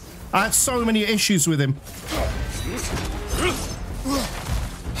tier. I had so many issues with him.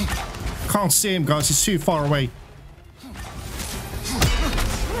 Can't see him, guys. He's too far away.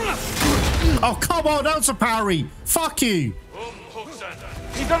 Oh, come on. That's a parry. Fuck you.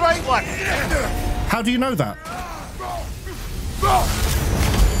 He's the right one. How do you know that?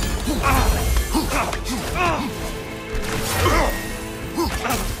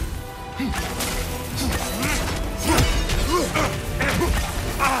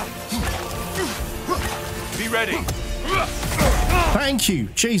 Be ready. Thank you.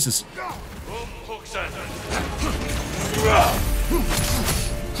 Jesus.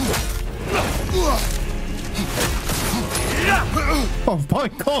 Oh my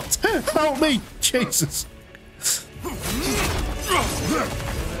god. Help me. Jesus.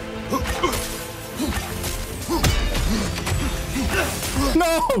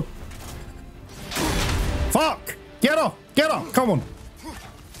 No. Fuck. Get up. Get up. Come on.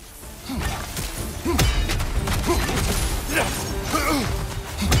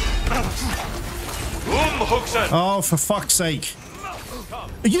 Oh, for fuck's sake.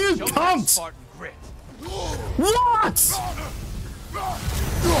 You can't! What?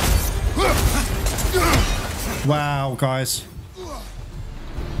 Wow, guys.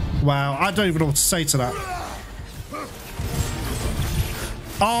 Wow, I don't even know what to say to that.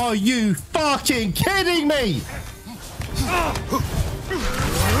 Are you fucking kidding me?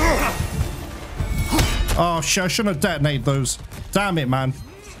 Oh, shit, I shouldn't have detonated those. Damn it, man.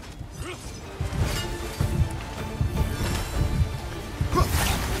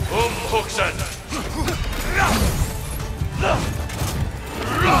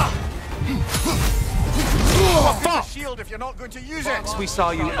 Oh, fuck. Shield if you're not going to use it. We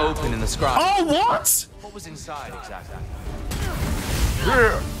saw you open in the scribe. Oh, what? What was inside exactly?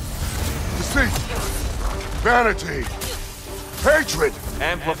 Fear, deceit, vanity, hatred.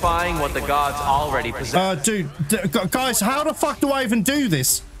 Amplifying what the gods already possess. Dude, guys, how the fuck do I even do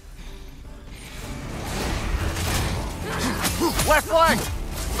this? Left flank.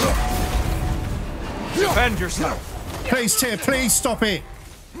 Defend yourself. Please, Tyr, please stop it.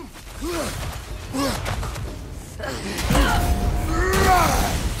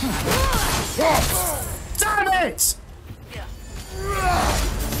 Damn it!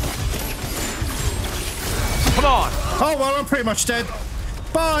 Come on. Oh, well, I'm pretty much dead.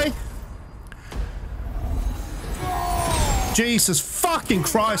 Bye. Jesus fucking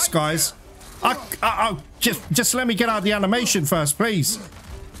Christ, guys. Just let me get out of the animation first, please.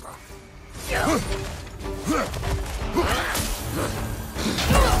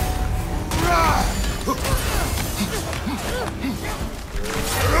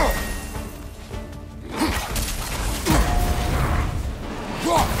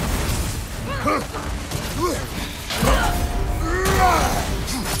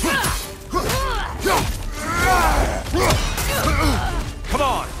 Come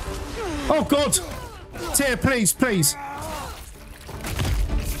on. Oh, God. Tyr, please, please.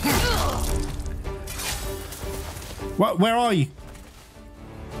 Where are you?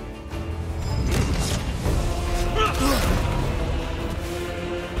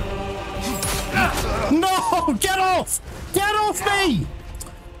 No! Get off! Get off me!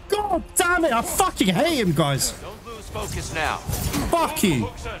 God damn it! I fucking hate him, guys. Don't lose focus now. Fuck you.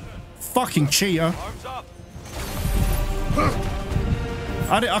 Fucking cheater.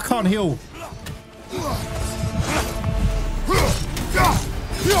 I can't heal.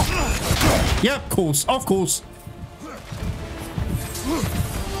 Yep, of course. Of course.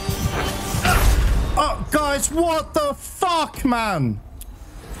 Oh, guys, what the fuck, man?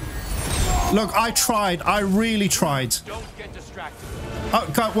 Look, I tried. I really tried. Don't get distracted. Oh,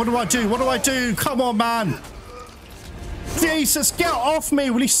 God, what do I do? What do I do? Come on, man. Jesus, get off me.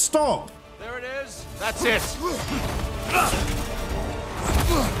 Will he stop? There it is. That's it.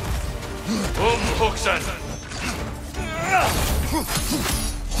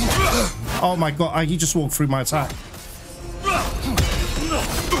 Oh, my God. He just walked through my attack.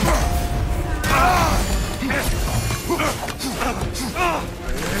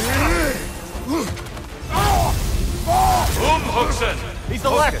 Use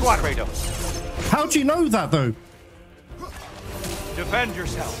the left one. Kratos. How do you know that, though? Defend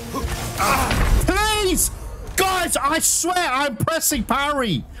yourself. Please! Guys, I swear I'm pressing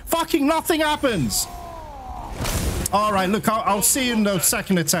parry. Fucking nothing happens. All right, look, I'll see you in the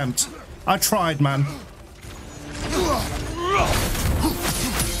second attempt. I tried, man.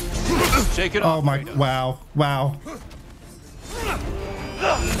 Shake it off. Oh my, wow, wow.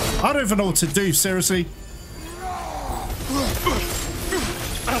 I don't even know what to do, seriously.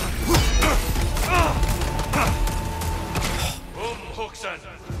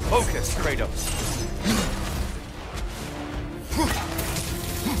 Focus, Kratos.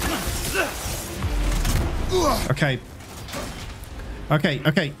 Okay.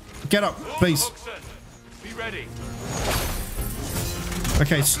 Okay. Get up, please. Be ready.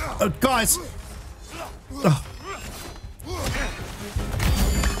 Okay, guys. Ugh.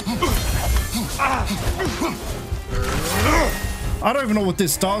 I don't even know what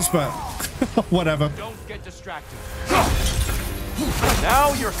this does, but whatever. Don't get distracted.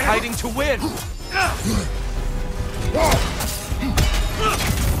 Now you're fighting to win.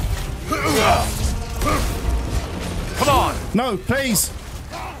 Come on. No, please.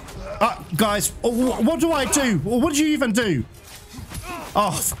 Guys, what do I do? What do you even do?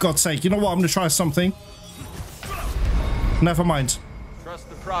 Oh, for God's sake. You know what? I'm going to try something. Never mind. Trust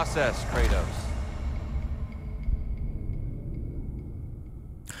the process, Kratos.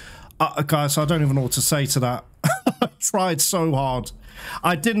 Guys, I don't even know what to say to that. I tried so hard.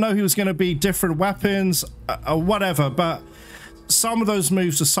 I didn't know he was going to be different weapons, whatever, but some of those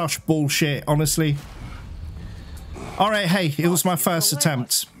moves are such bullshit, honestly. All right, hey, it was my first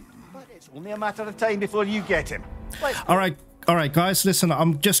attempt. But it's only a matter of time before you get him. All right, guys, listen,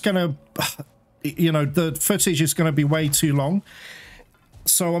 I'm just going to, you know, the footage is going to be way too long.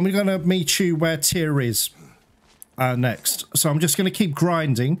 So I'm going to meet you where Tyr is. Next. So I'm just going to keep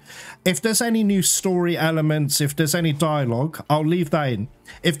grinding. If there's any new story elements, if there's any dialogue, I'll leave that in.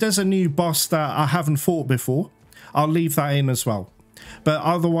 If there's a new boss that I haven't fought before, I'll leave that in as well. But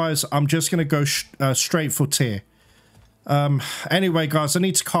otherwise, I'm just going to go straight for Tyr. Anyway, guys, I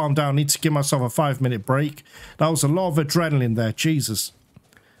need to calm down. I need to give myself a 5-minute break. That was a lot of adrenaline there. Jesus.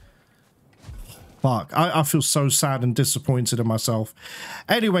 Fuck. I feel so sad and disappointed in myself.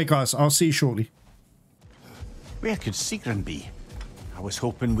 Anyway, guys, I'll see you shortly. Where could Sigrun be? I was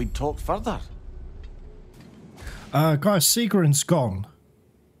hoping we'd talk further. Guys, Sigrun's gone.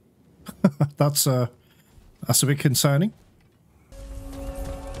 That's a bit concerning.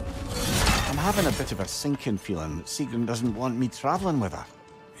 I'm having a bit of a sinking feeling that Sigrun doesn't want me traveling with her.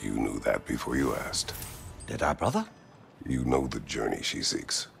 You knew that before you asked. Did I, brother? You know the journey she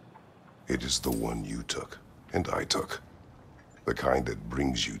seeks. It is the one you took, and I took. The kind that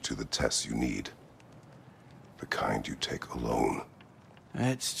brings you to the tests you need. The kind you take alone.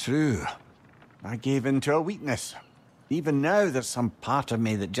 It's true. I gave in to a weakness. Even now, there's some part of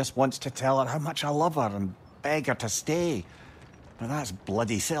me that just wants to tell her how much I love her and beg her to stay. But that's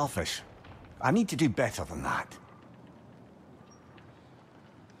bloody selfish. I need to do better than that.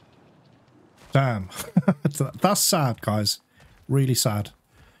 Damn. That's sad, guys. Really sad.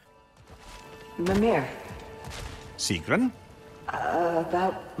 Mimir, Sigrun?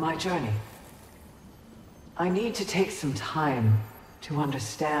 about my journey. I need to take some time to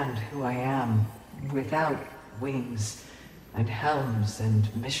understand who I am without wings and helms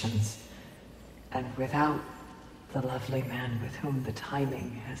and missions, and without the lovely man with whom the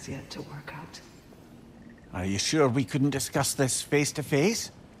timing has yet to work out. Are you sure we couldn't discuss this face to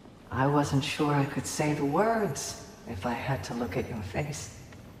face? I wasn't sure I could say the words if I had to look at your face.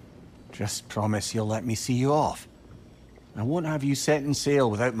 Just promise you'll let me see you off. I won't have you setting sail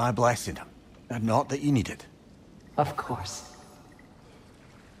without my blessing. And not that you need it. Of course.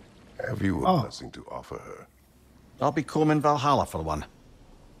 Have you a blessing to offer her? I'll be combing Valhalla for one.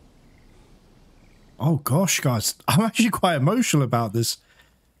 Oh gosh, guys, I'm actually quite emotional about this.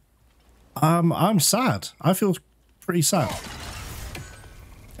 I'm sad. I feel pretty sad.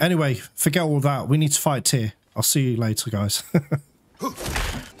 Anyway, forget all that. We need to fight Tyr. I'll see you later, guys.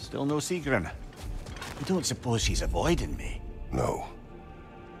 Still no Sigrun. You don't suppose she's avoiding me? No.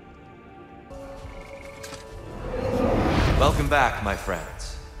 Welcome back, my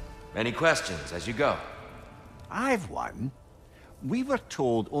friends. Any questions as you go? I've one. We were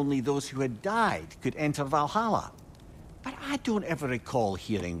told only those who had died could enter Valhalla. But I don't ever recall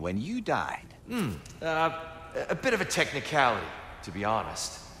hearing when you died. A bit of a technicality, to be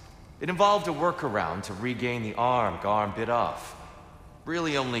honest. It involved a workaround to regain the arm Garm bit off.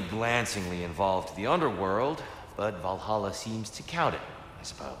 Really only glancingly involved the underworld, but Valhalla seems to count it, I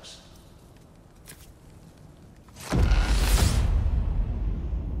suppose.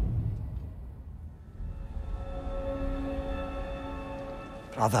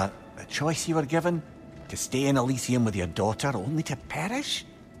 Brother, the choice you were given, to stay in Elysium with your daughter only to perish?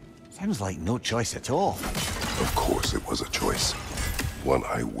 Sounds like no choice at all. Of course it was a choice. One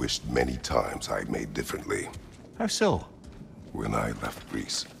I wished many times I'd made differently. How so? When I left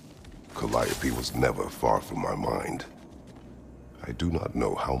Greece, Calliope was never far from my mind. I do not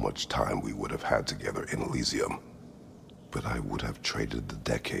know how much time we would have had together in Elysium, but I would have traded the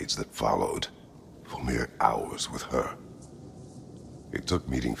decades that followed for mere hours with her. It took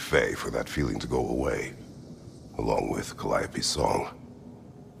meeting Faye for that feeling to go away, along with Calliope's song.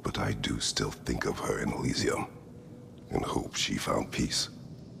 But I do still think of her in Elysium, and hope she found peace.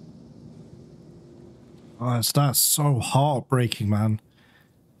 Oh, that's so heartbreaking, man.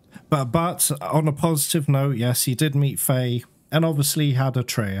 But on a positive note, yes, he did meet Faye, and obviously he had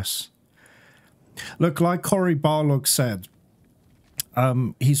Atreus. Look, like Cory Barlog said,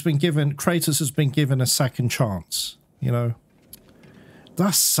 Kratos has been given a second chance, you know.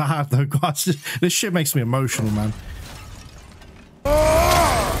 That's sad though, guys. This shit makes me emotional, man.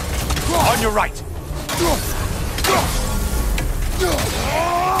 On your right!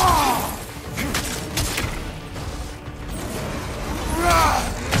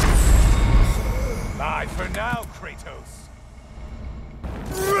 Bye for now, Kratos.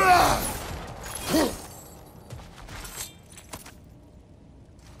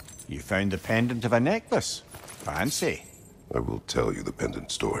 You found the pendant of a necklace. Fancy. I will tell you the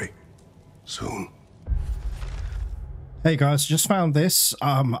pendant story soon. Hey guys, just found this.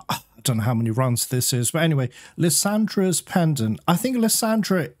 I don't know how many runs this is, but anyway, Lysandra's pendant. I think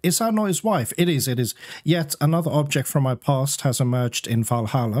Lysandra, is that not his wife? It is, it is. Yet another object from my past has emerged in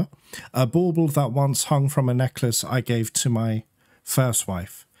Valhalla. A bauble that once hung from a necklace I gave to my first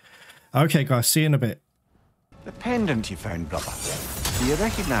wife. Okay guys, see you in a bit. The pendant you found, brother. Do you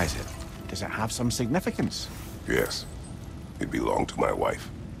recognize it? Does it have some significance? Yes, it belonged to my wife.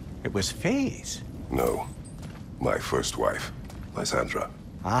 It was Faye's. No, my first wife, Lysandra.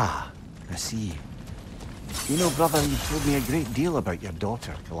 Ah, I see. You know, brother, you told me a great deal about your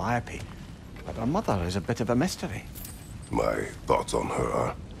daughter, Calliope. But her mother is a bit of a mystery. My thoughts on her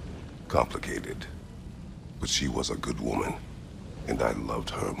are complicated. But she was a good woman, and I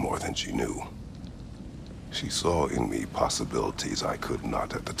loved her more than she knew. She saw in me possibilities I could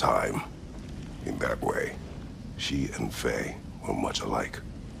not at the time. In that way, she and Faye were much alike.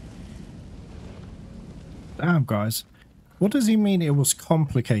 Damn, guys. What does he mean it was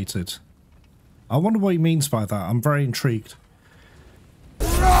complicated? I wonder what he means by that. I'm very intrigued.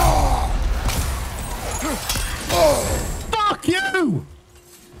 Fuck you!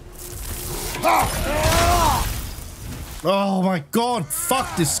 Oh my god,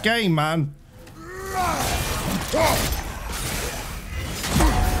 fuck this game, man.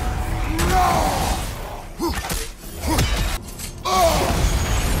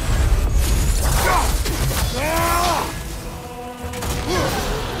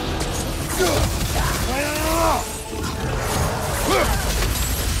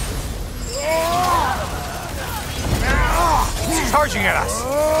 Charging at us!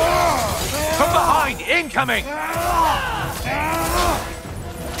 From behind! Incoming!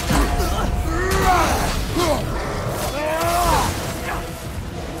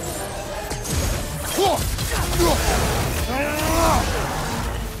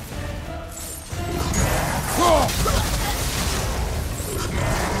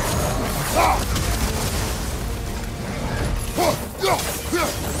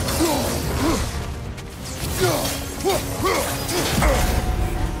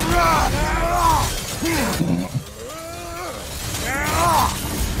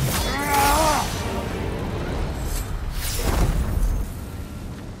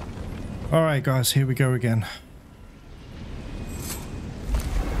 Alright guys, here we go again.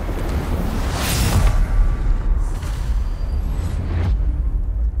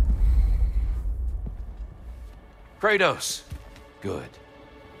 Kratos. Good.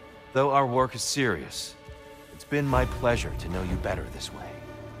 Though our work is serious, it's been my pleasure to know you better this way.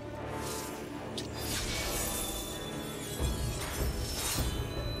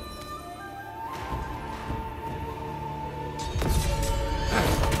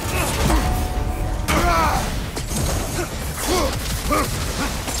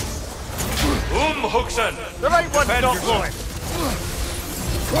 Hookson! The right one's not blowing!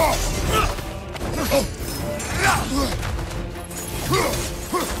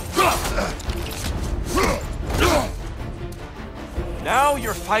 Now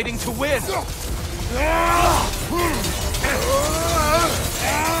you're fighting to win!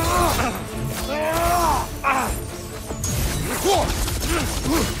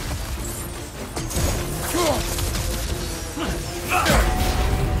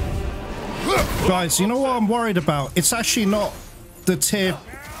 Guys, you know what I'm worried about? It's actually not the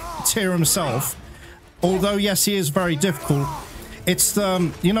Tyr himself. Although, yes, he is very difficult. It's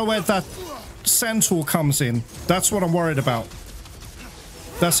the, you know where that Centaur comes in? That's what I'm worried about.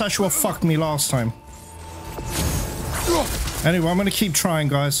 That's actually what fucked me last time. Anyway, I'm gonna keep trying,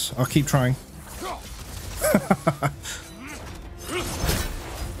 guys. I'll keep trying.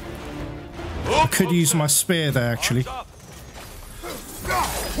 I could use my spear there, actually.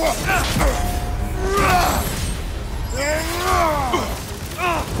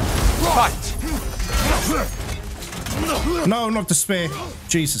 Fight! No, not the spear.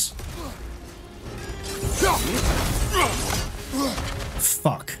 Jesus.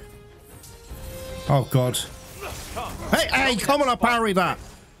 Fuck. Oh, God. Hey, hey, come on, I parry that.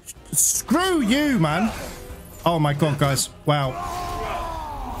 Screw you, man. Oh, my God, guys. Wow.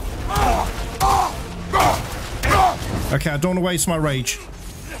 Okay, I don't want to waste my rage.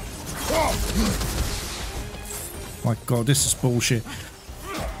 My God, this is bullshit.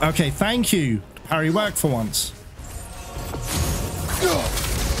 Okay, thank you. Parry worked for once.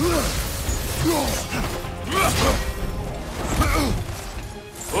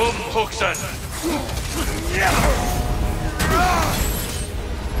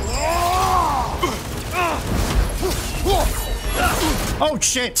 Oh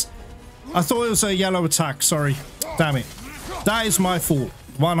shit! I thought it was a yellow attack, sorry. Damn it. That is my fault.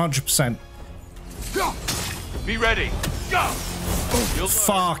 100%. Be ready. Go!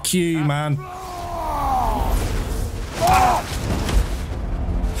 Fuck you, man.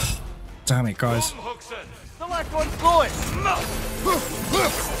 Damn it, guys. Select one's going.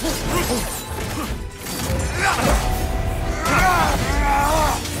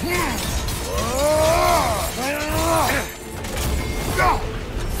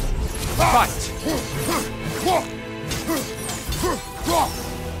 Fight.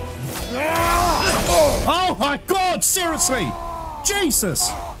 Oh my God, seriously. Jesus.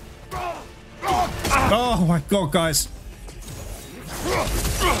 Oh my God, guys.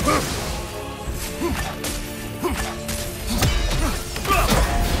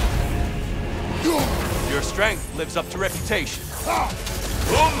 Your strength lives up to reputation.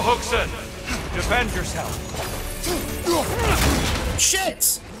 Huxen! Defend yourself.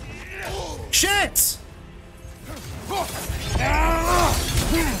 Shit! Shit!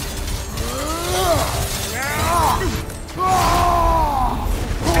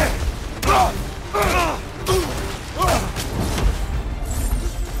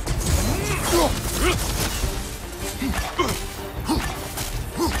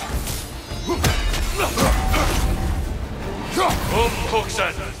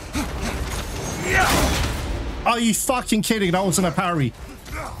 Are you fucking kidding? That wasn't a parry.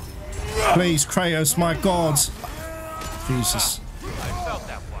 Please, Kratos, my God. Jesus.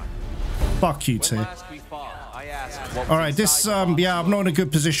 Fuck you, Tyr. Alright, this, yeah, I'm not in a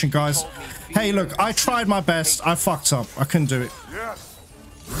good position, guys. Hey, look, I tried my best. I fucked up. I couldn't do it. Yes.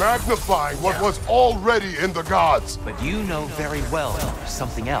 Magnifying what was already in the gods. But you know very well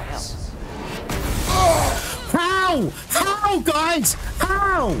something else. How? How, guys?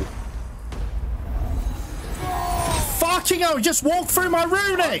 How? Fucking hell, just walk through my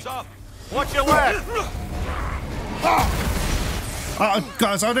runic! Watch your left!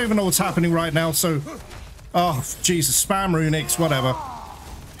 Guys, I don't even know what's happening right now, so... Oh, Jesus, spam runics, whatever.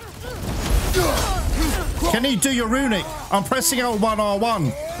 Can you do your runic? I'm pressing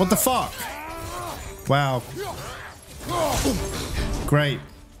L1R1. What the fuck? Wow. Great.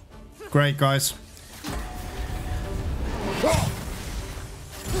 Great, guys.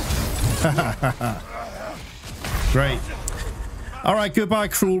 Great. Alright, goodbye,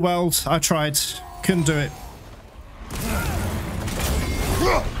 cruel world. I tried. Couldn't do it.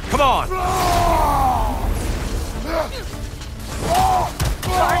 Come on!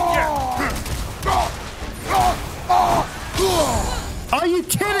 Are you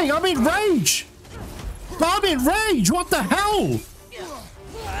kidding? I'm in rage! I'm in rage! What the hell?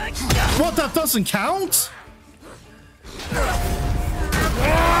 What, that doesn't count?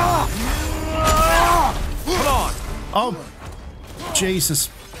 Come on! Oh, Jesus.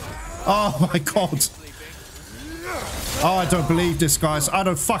 Oh my God. Oh, I don't believe this, guys. I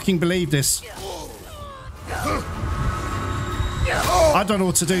don't fucking believe this. I don't know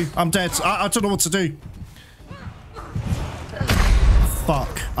what to do. I'm dead. I don't know what to do.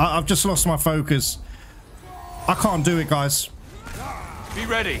 Fuck. I've just lost my focus. I can't do it, guys. Be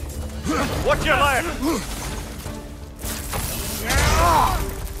ready. Watch your left.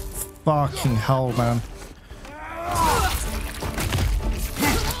 Fucking hell, man.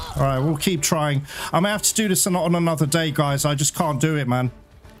 Alright, we'll keep trying. I may have to do this on another day, guys. I just can't do it, man.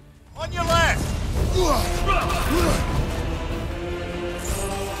 On your left.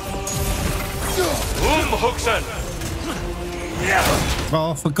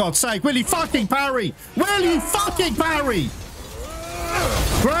 Oh, for God's sake, will you fucking parry? Will you fucking parry?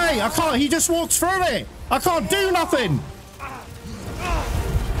 Great, I can't, he just walks through it. I can't do nothing.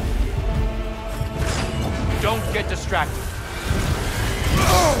 Don't get distracted.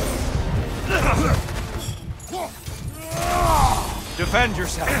 Defend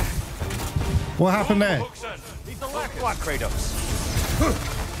yourself. What happened there? He's the left one, Kratos.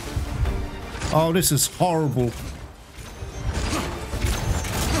 Oh, this is horrible.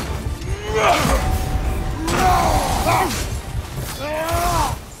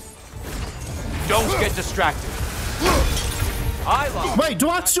 Don't get distracted. Wait, do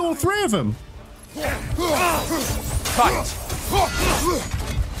I have to do all three of them? Fight.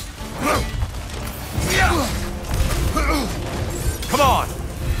 Come on.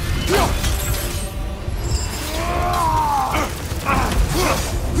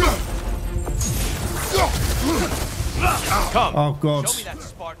 Come. Oh God. Show me that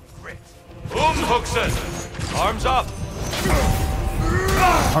Spartan grit. Huxen. Arms up.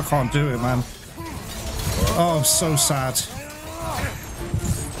 I can't do it, man. Oh, I'm so sad.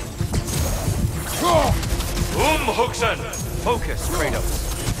 Huxen. Focus, Kratos.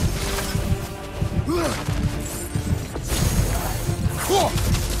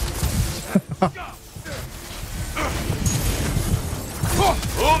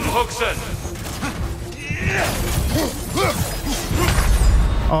 Huxen.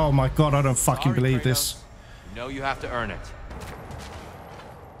 Oh my God, I don't fucking believe this. You know you have to earn it.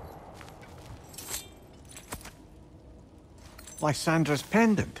 Lysandra's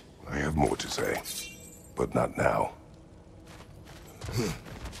pendant. I have more to say, but not now.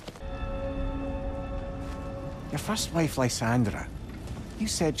 Your first wife, Lysandra, you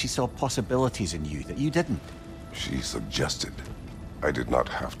said she saw possibilities in you that you didn't. She suggested I did not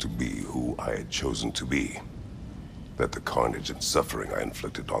have to be who I had chosen to be. That the carnage and suffering I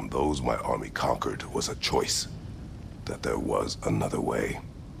inflicted on those my army conquered was a choice. That there was another way.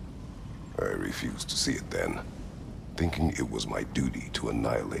 I refused to see it then, thinking it was my duty to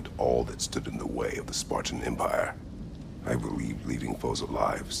annihilate all that stood in the way of the Spartan Empire. I believed leaving foes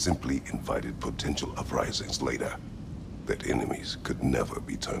alive simply invited potential uprisings later. That enemies could never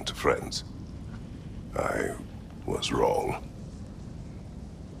be turned to friends. I was wrong.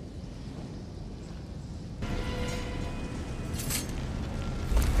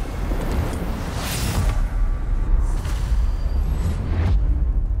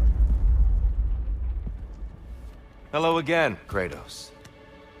 Hello again, Kratos.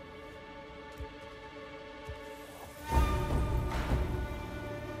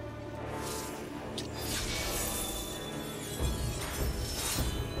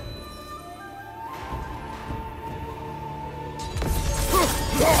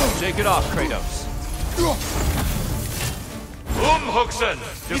 Shake it off, Kratos. Huxen!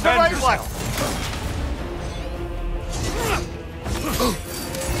 Defend yourself!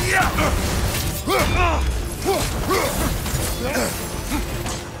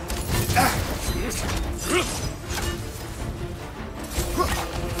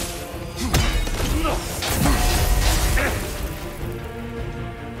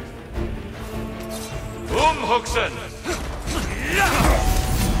 Huxen!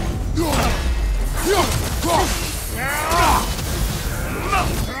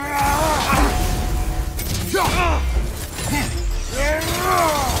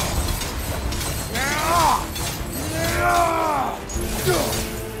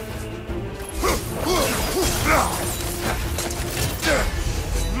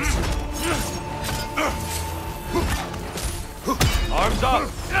 Arms up!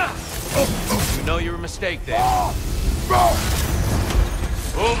 You know you're a mistake there.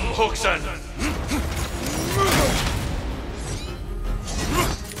 Huxen!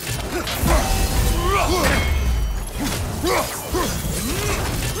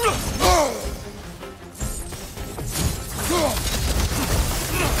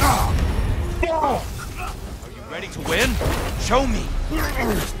 Are you ready to win? Show me!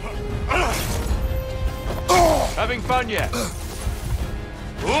 Having fun yet?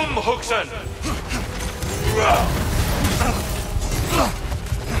 Huxen!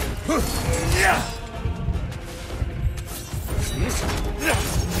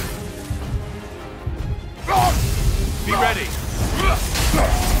 Be ready!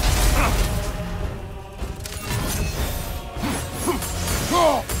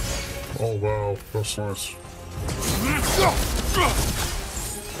 Oh wow, that's nice.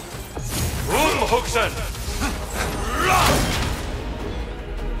 Huxen!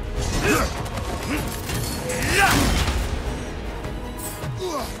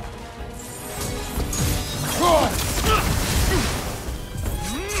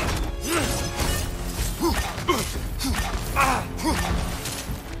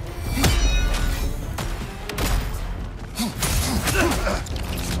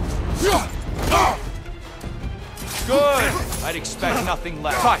 Good! I'd expect nothing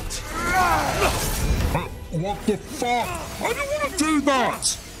less. Fight! What the fuck? I didn't want to do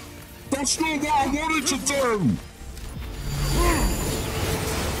that! That's not what I wanted to do!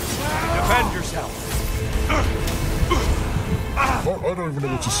 Defend yourself! I don't even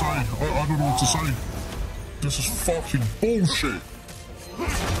know what to say. I don't know what to say. This is fucking bullshit.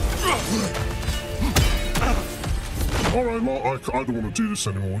 Alright, I don't want to do this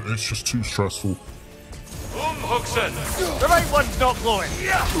anymore. It's just too stressful. Hookson! The right one's not glowing!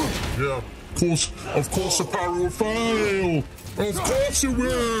 Yeah, of course the power will fail! Of course it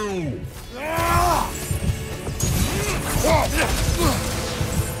will!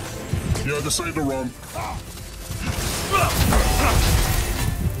 Yeah, this ain't the run.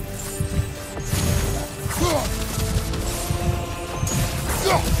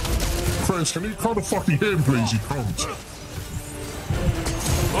 Chris, can you cut the fucking him, please? You can't.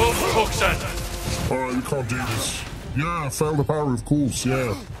 Hookson! Alright, we can't do this. Yeah, fail the power, of course,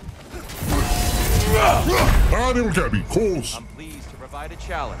 yeah. Ah, they will get me, of course. I'm pleased to provide a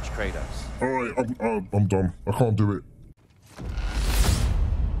challenge, Kratos. Alright, I'm done. I can't do it.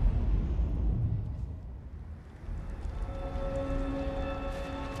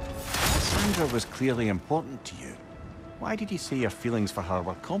 Lysandra was clearly important to you. Why did you say your feelings for her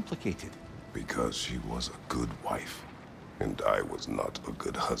were complicated? Because she was a good wife, and I was not a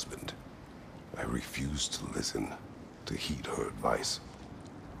good husband. I refused to listen, to heed her advice.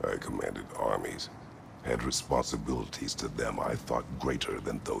 I commanded armies, had responsibilities to them I thought greater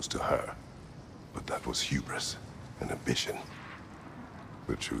than those to her. But that was hubris and ambition.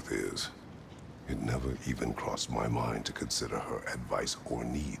 The truth is, it never even crossed my mind to consider her advice or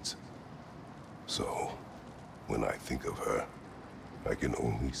needs. So, when I think of her, I can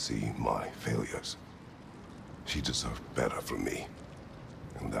only see my failures. She deserved better from me.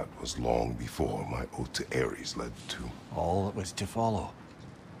 And that was long before my oath to Ares led to... All that was to follow.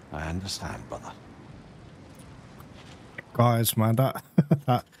 I understand, brother. Guys, man,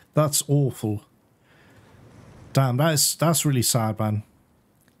 that's awful. Damn, that's really sad, man.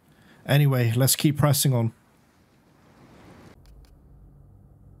 Anyway, let's keep pressing on.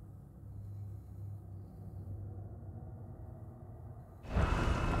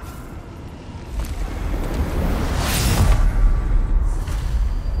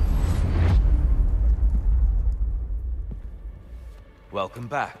 Welcome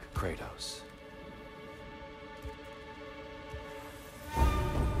back, Kratos.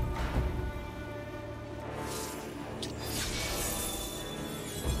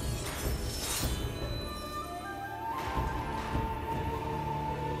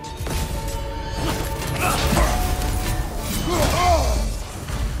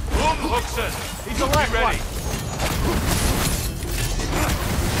 Hookson! He's a left ready!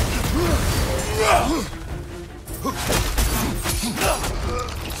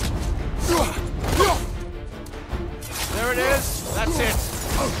 There it is. That's it.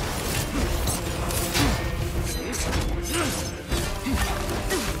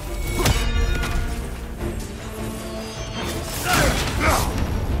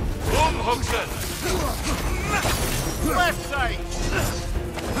 Hookson! Left side!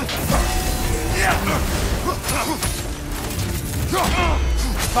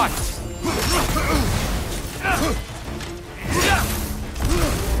 Fight!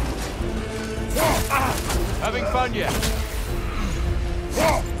 Having fun yet?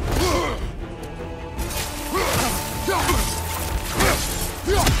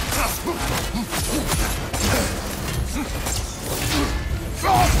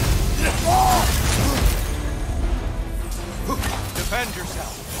 Defend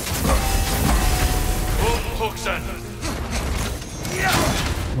yourself. Hookson.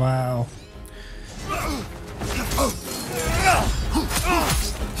 Wow.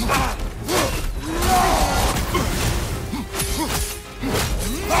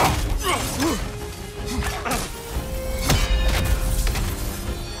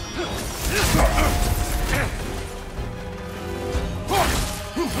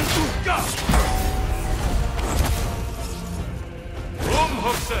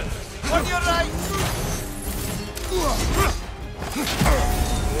 Hookson. On your right.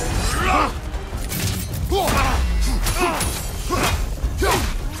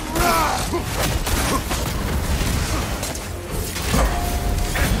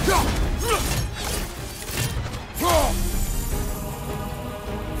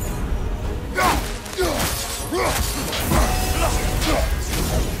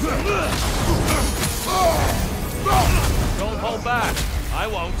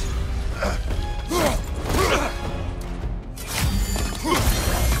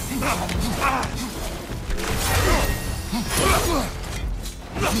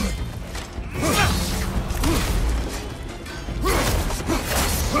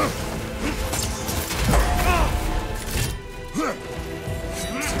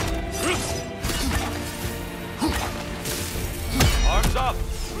 Arms up.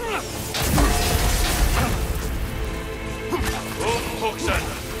 Hooks in.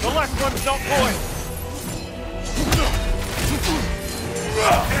 The left one's not going.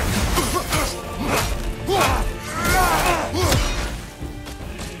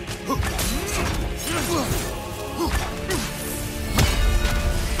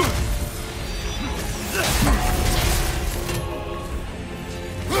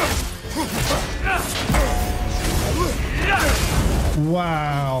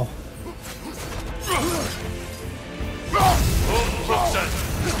 Wow. Hooks in.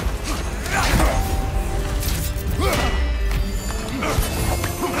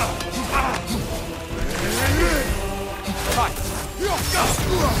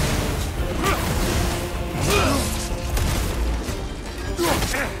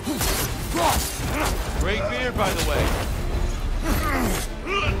 Great beer, by the way.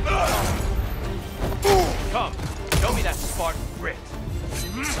 Come, show me that Spartan grit.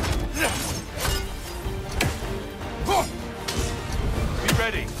 Be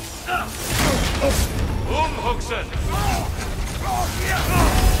ready.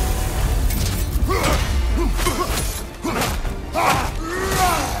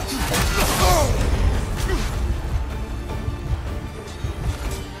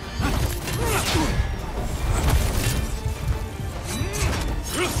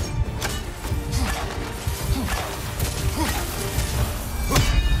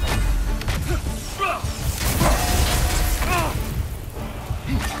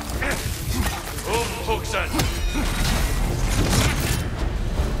 Hookson.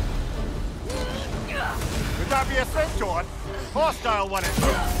 Could that be a Centaur? Hostile one is.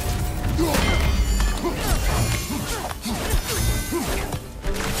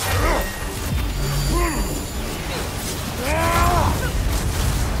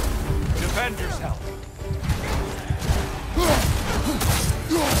 Defend yourself.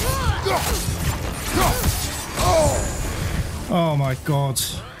 Oh my god.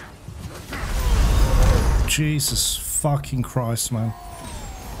 Jesus fucking Christ, man.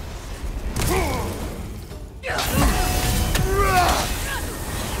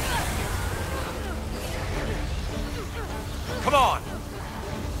 Come on.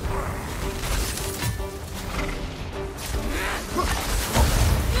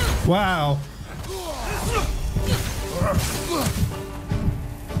 Wow.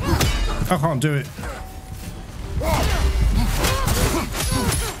 I can't do it.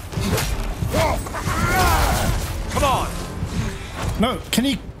 Come on. No, can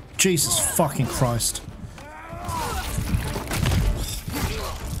you? Jesus fucking Christ.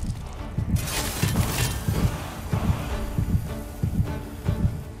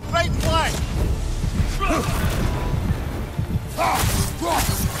 Right flank.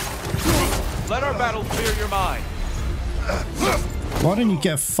 Let our battle clear your mind. Why didn't you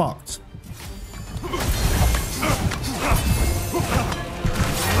get fucked?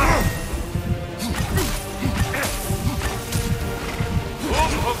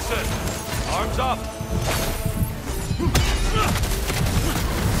 Hookson. Arms up.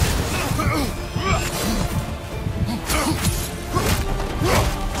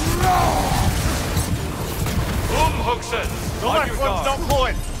 Hookson. The left one's not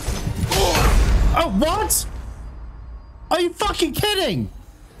going. Oh, what? Are you fucking kidding?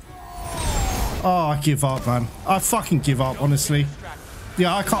 Oh, I give up, man. I fucking give up, honestly.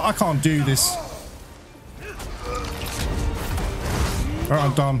 Yeah, I can't do this. Alright,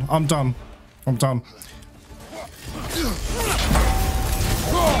 I'm done. I'm done. I'm done.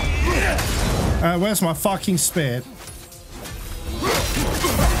 Where's my fucking spear?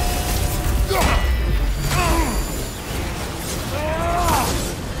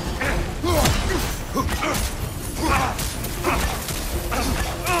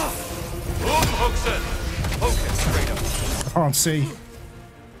 I can't see.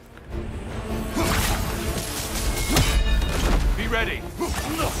 Be ready.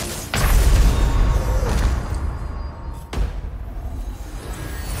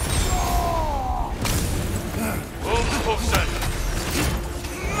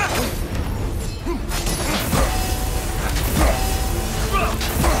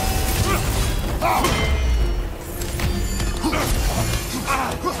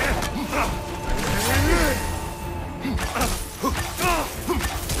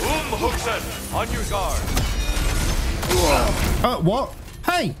 What?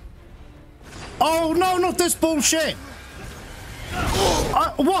 Hey! Oh, no, not this bullshit.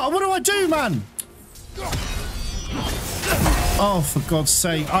 What do I do, man? Oh, for God's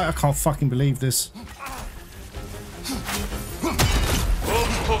sake. I can't fucking believe this.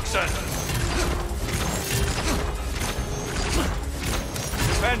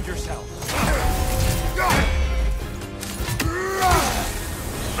 Defend yourself.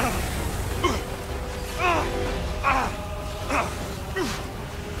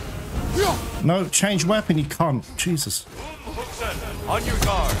 No, change weapon, you can't. Jesus. On your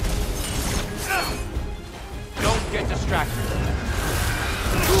guard. Don't get distracted.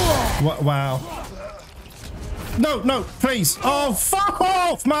 Wow. No, no, please. Oh, fuck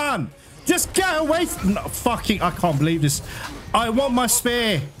off, man. Just get away from... No, fucking... I can't believe this. I want my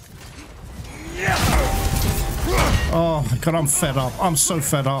spear. Oh, my God, I'm fed up. I'm so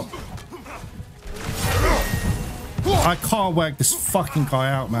fed up. I can't work this fucking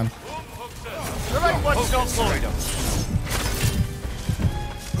guy out, man.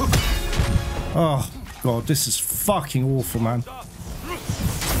 Oh, God, this is fucking awful, man.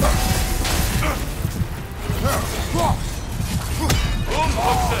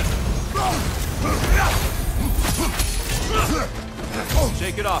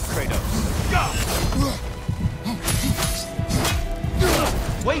 Shake it off, Kratos.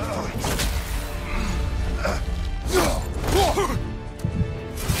 Wait for it.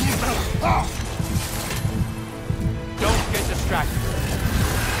 Don't get distracted.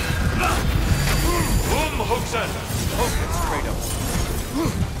 Hooksen. Focus, Kratos.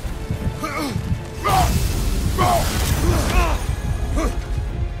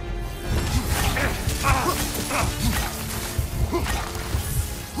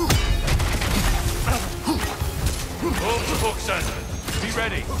 Hooksen. Be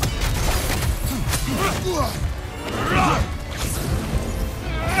ready.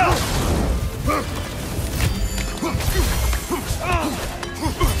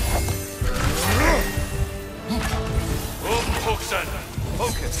 Hooksen.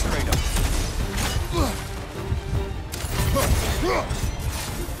 Focus, Kratos.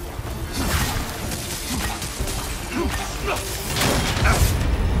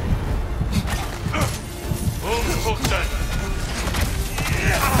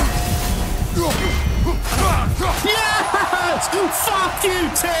 Yes! Fuck you,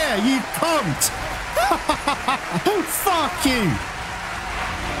 Tear, you cunt! Fuck you!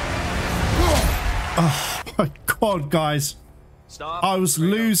 Oh my God, guys. Stop. I was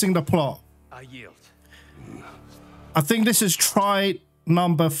losing the plot. I yield. I think this is try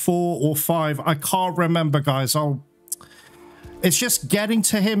number 4 or 5. I can't remember, guys. It's just getting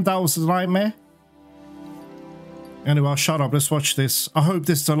to him that was a nightmare. Anyway, I'll shut up. Let's watch this. I hope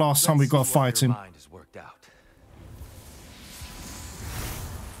this is the last time we got to fight him.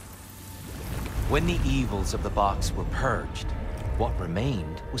 When the evils of the box were purged, what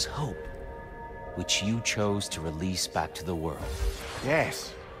remained was hope, which you chose to release back to the world.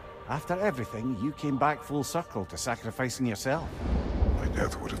 Yes. After everything, you came back full circle to sacrificing yourself. My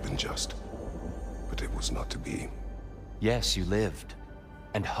death would have been just, but it was not to be. Yes, you lived,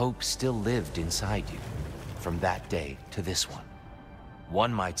 and hope still lived inside you, from that day to this one.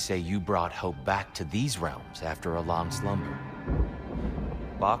 One might say you brought hope back to these realms after a long slumber.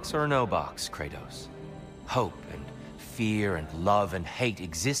 Box or no box, Kratos. Hope and fear and love and hate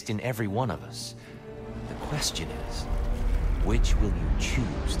exist in every one of us. The question is, which will you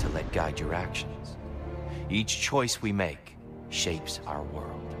choose to let guide your actions? Each choice we make shapes our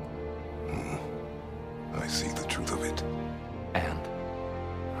world. I see the truth of it. And?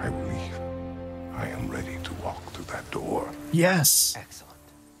 I believe I am ready to walk through that door. Yes! Excellent.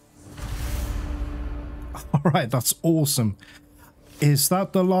 Alright, that's awesome. Is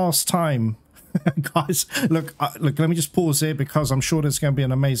that the last time? Guys, look, let me just pause here because I'm sure there's going to be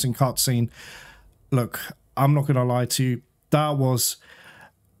an amazing cutscene. Look, I'm not going to lie to you. That was...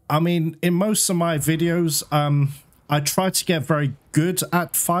 I mean, in most of my videos, I try to get very good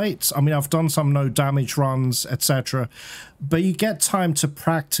at fights. I mean, I've done some no damage runs, etc. But you get time to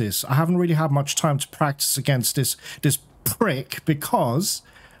practice. I haven't really had much time to practice against this prick because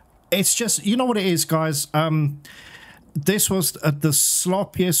it's just... You know what it is, guys? This was the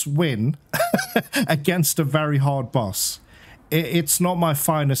sloppiest win against a very hard boss. It's not my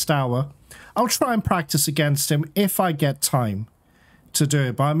finest hour. I'll try and practice against him if I get time to do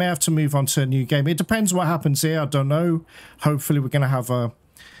it, but I may have to move on to a new game. It depends what happens here. I don't know. Hopefully we're going to have a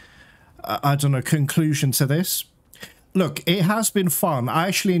I don't know, conclusion to this. Look, it has been fun. I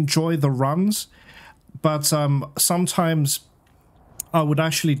actually enjoy the runs, but sometimes I would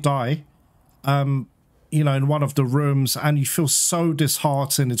actually die. you know, in one of the rooms, and you feel so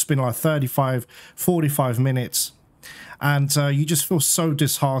disheartened. It's been like 35, 45 minutes. And you just feel so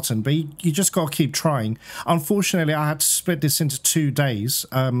disheartened, but you just got to keep trying. Unfortunately, I had to split this into 2 days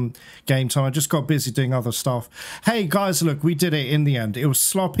game time. I just got busy doing other stuff. Hey, guys, look, we did it in the end. It was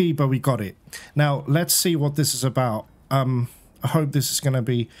sloppy, but we got it. Now, let's see what this is about. I hope this is going to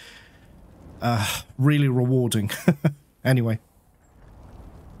be really rewarding. Anyway.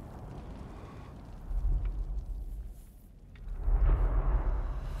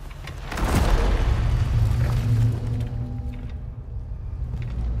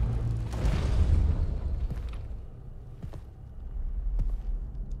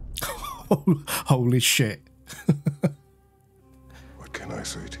 Holy shit. What can I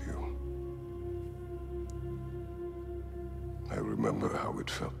say to you? I remember how it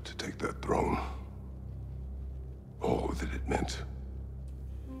felt to take that throne. All that it meant.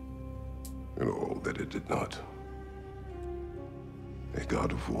 And all that it did not. A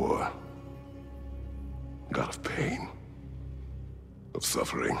god of war. A god of pain. Of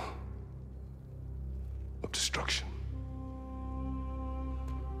suffering. Of destruction.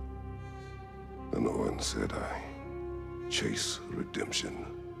 And Owen said I chase redemption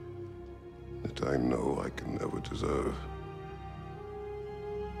that I know I can never deserve.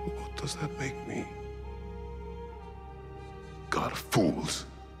 What does that make me? God of fools.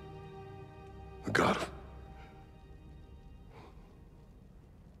 A god of...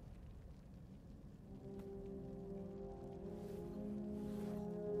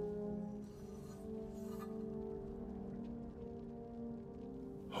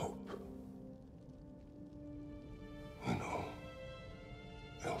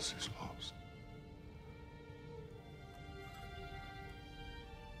 is lost.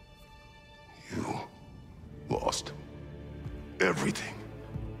 You lost everything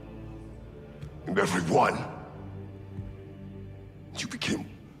and everyone. You became...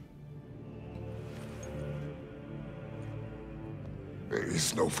 There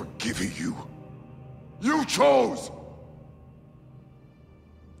is no forgiving you. You chose!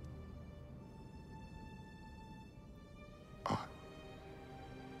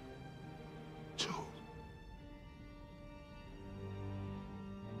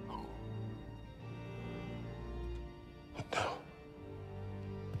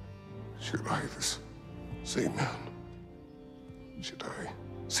 Should I, this same man, should I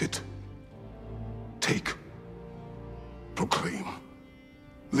sit, take, proclaim,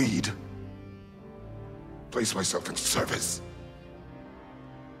 lead, place myself in service?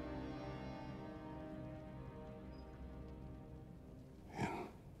 In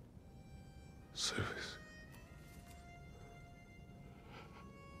service?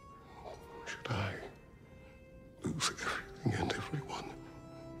 Should I lose everything and everyone?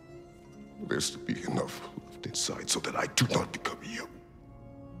 There's to be enough left inside so that I do not become you.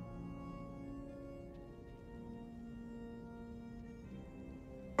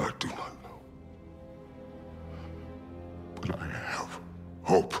 I do not know. But I have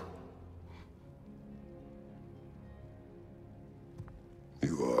hope.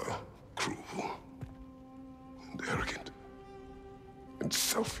 You are cruel and arrogant and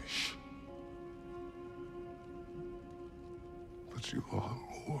selfish. But you are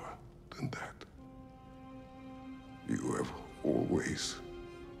more than that. You have always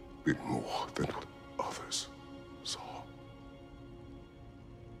been more than what others saw.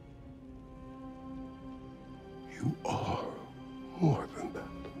 You are more than that.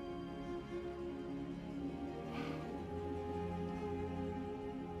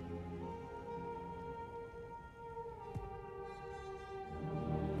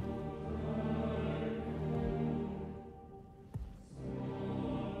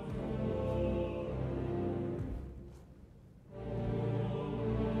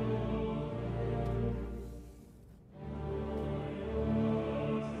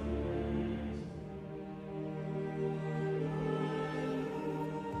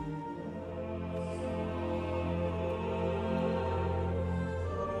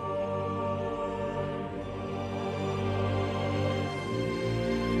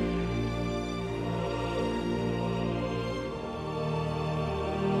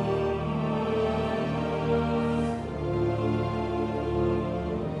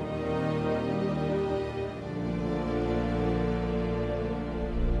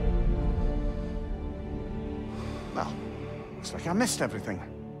 Well, looks like I missed everything.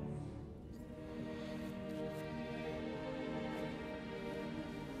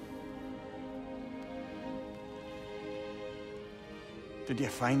 Did you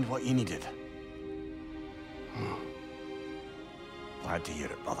find what you needed? Glad to hear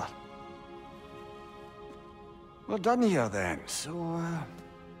it, brother. We're done here then, so,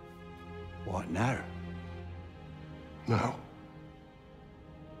 what now? Now,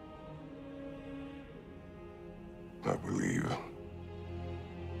 I believe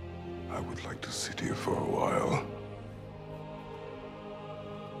I would like to sit here for a while.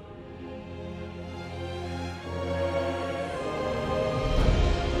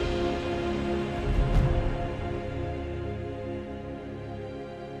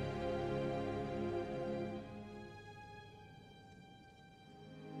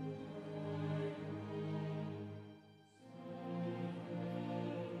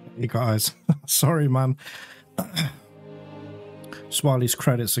 Hey guys, sorry man. Just while these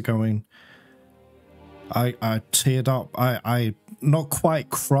credits are going, I teared up. I not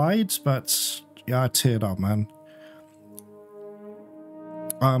quite cried, but yeah, I teared up, man.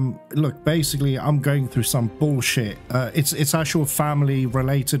 Look, basically, I'm going through some bullshit. It's actual family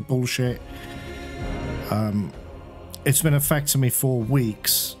related bullshit. It's been affecting me for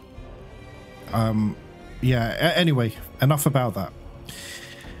weeks. Yeah. Anyway, enough about that.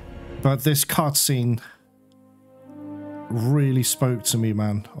 But this cutscene really spoke to me,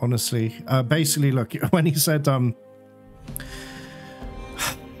 man. Honestly, basically, look, when he said,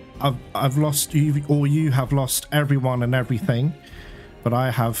 "I've lost you, or you have lost everyone and everything, but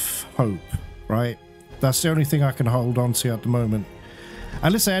I have hope." Right? That's the only thing I can hold on to at the moment.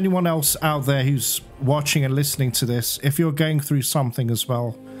 And listen, anyone else out there who's watching and listening to this, if you're going through something as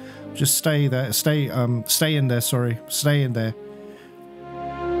well, just stay there. Stay in there. Sorry, stay in there.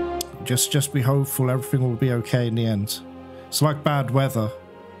 Just be hopeful everything will be okay in the end. It's like bad weather,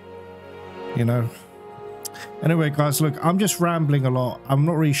 you know. Anyway, guys, look, I'm just rambling a lot. I'm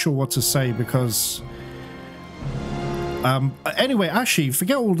not really sure what to say because... anyway, actually,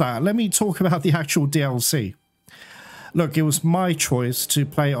 forget all that. Let me talk about the actual DLC. Look, it was my choice to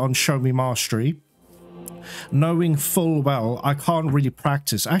play on Show Me Mastery, knowing full well I can't really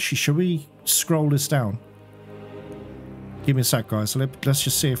practice. Actually, should we scroll this down? Give me a sec, guys. Let's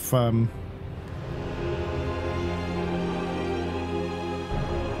just see if...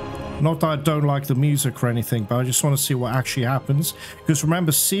 Not that I don't like the music or anything, but I just want to see what actually happens. Because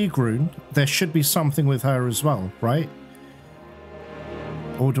remember, Sigrun, there should be something with her as well, right?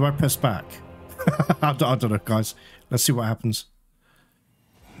 Or do I press back? I don't know, guys. Let's see what happens.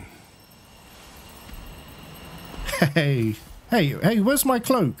 Hey, where's my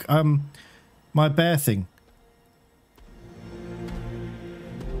cloak? My bear thing.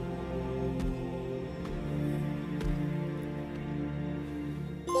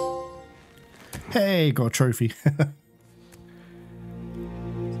 Hey, got a trophy.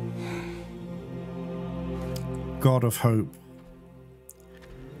 God of Hope.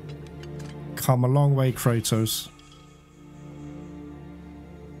 Come a long way, Kratos.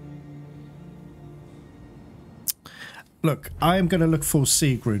 Look, I am going to look for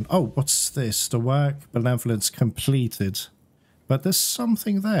Sigrun. Oh, what's this? The work, Benevolence completed. But there's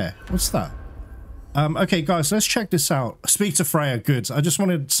something there. What's that? Okay, guys, let's check this out. Speak to Freya. Good. I just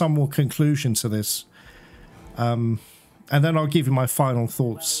wanted some more conclusion to this. And then I'll give you my final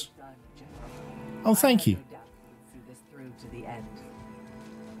thoughts. Oh, thank you.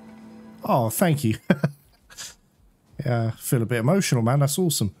 Oh, thank you. Yeah, I feel a bit emotional, man. That's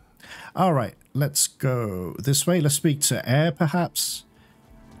awesome. All right, let's go this way. Let's speak to Air, perhaps.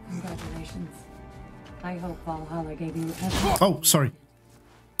 Congratulations. I hope Valhalla gave you Oh, sorry.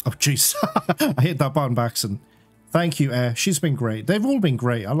 Oh, jeez. I hit that button by accident. Thank you, Air. She's been great. They've all been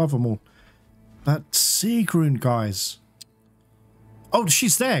great. I love them all. But Sigrun, guys. Oh,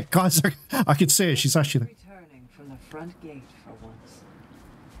 she's there. Guys, I can see her. She's actually there. Returning from the front gate for once.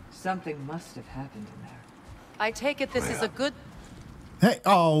 Something must have happened in there. I take it this is a good... Hey,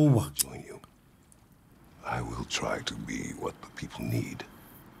 oh. Join you. I will try to be what the people need.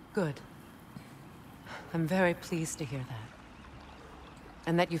 Good. I'm very pleased to hear that.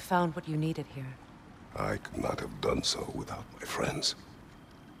 And that you found what you needed here. I could not have done so without my friends.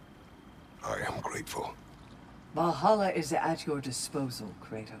 I am grateful. Valhalla is at your disposal,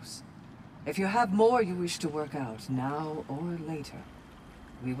 Kratos. If you have more you wish to work out, now or later,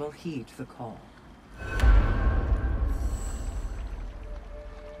 we will heed the call.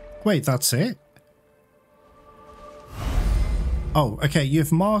 Wait, that's it? Oh, okay,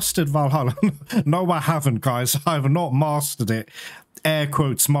 you've mastered Valhalla. No, I haven't, guys. I have not mastered it. Air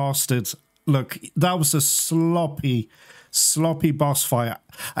quotes, mastered. Look, that was a sloppy boss fight.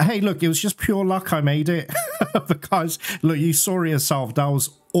 Hey, look, it was just pure luck I made it. But guys, look, you saw it yourself. That was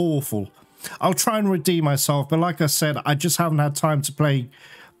awful. I'll try and redeem myself, but like I said, I just haven't had time to play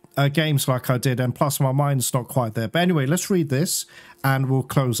games like I did, and plus my mind's not quite there. But anyway, let's read this, and we'll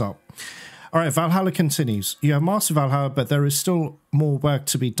close up. All right, Valhalla continues. You have mastered Valhalla, but there is still more work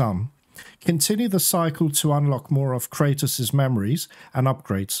to be done. Continue the cycle to unlock more of Kratos' memories and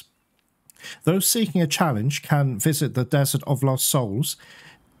upgrades. Those seeking a challenge can visit the Desert of Lost Souls,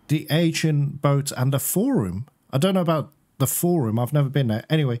 the Aegean Boat, and the Forum. I don't know about the Forum, I've never been there.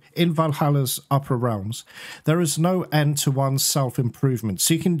 Anyway, in Valhalla's upper realms, there is no end to one's self-improvement,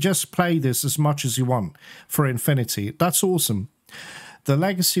 so you can just play this as much as you want for infinity. That's awesome. The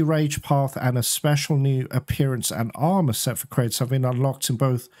Legacy Rage Path and a special new appearance and armor set for Kratos have been unlocked in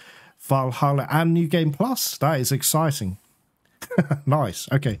both Valhalla and New Game Plus. That is exciting. Nice,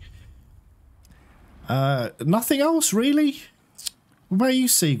 okay. Nothing else, really? Where are you,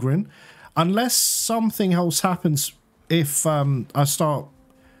 Sigrun? Unless something else happens if I start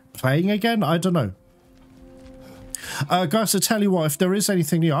playing again, I don't know. Guys, I tell you what, if there is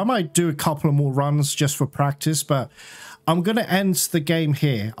anything new, I might do a couple of more runs just for practice, but I'm going to end the game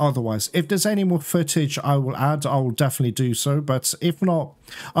here otherwise. If there's any more footage I will add, I will definitely do so, but if not,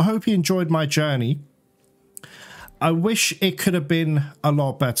 I hope you enjoyed my journey. I wish it could have been a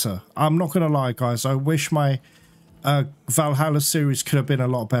lot better. I'm not going to lie, guys. I wish my Valhalla series could have been a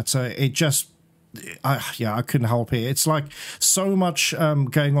lot better. It just... yeah, I couldn't help it. It's like so much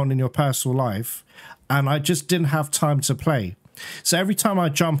going on in your personal life, and I just didn't have time to play. So every time I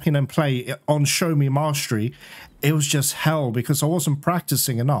jump in and play on Show Me Mastery, it was just hell because I wasn't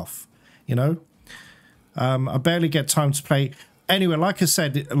practicing enough, you know? I barely get time to play. Anyway, like I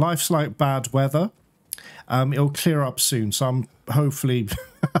said, life's like bad weather. It'll clear up soon, so I'm hopefully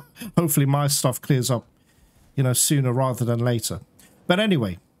my stuff clears up, you know, sooner rather than later. But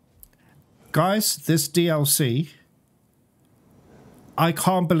anyway, guys, this DLC, I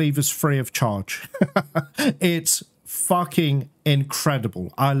can't believe it's free of charge. It's fucking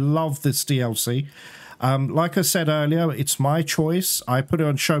incredible. I love this DLC. Like I said earlier, it's my choice. I put it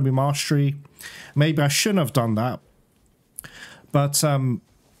on Show Me Mastery. Maybe I shouldn't have done that. But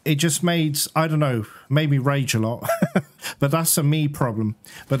it just made, I don't know, made me rage a lot. But that's a me problem.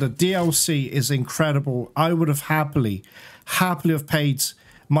 But the DLC is incredible. I would have happily have paid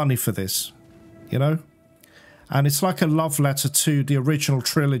money for this. You know, and it's like a love letter to the original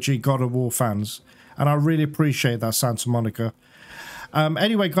trilogy God of War fans, and I really appreciate that, Santa Monica.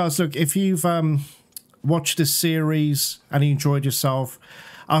 Anyway, guys, look, if you've watched this series and you enjoyed yourself,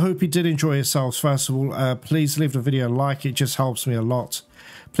 I hope you did enjoy yourselves. First of all, please leave the video a like. It just helps me a lot.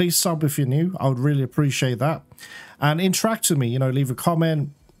 Please sub if you're new. I would really appreciate that, and interact with me, you know, leave a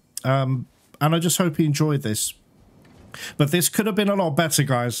comment, and I just hope you enjoyed this. But this could have been a lot better,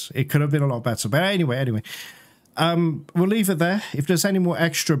 guys. It could have been a lot better. But anyway, we'll leave it there. If there's any more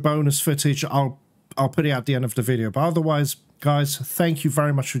extra bonus footage, I'll put it at the end of the video. But otherwise, guys, thank you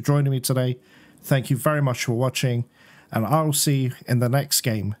very much for joining me today. Thank you very much for watching, and I'll see you in the next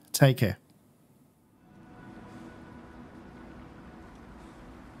game. Take care.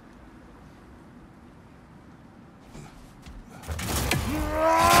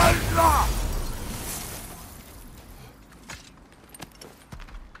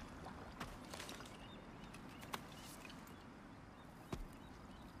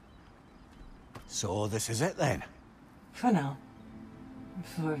 So this is it then? For now.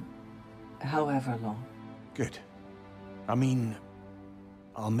 For however long. Good. I mean,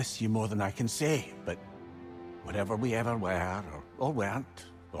 I'll miss you more than I can say, but whatever we ever were, or weren't,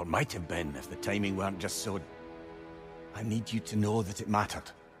 or might have been if the timing weren't just so... I need you to know that it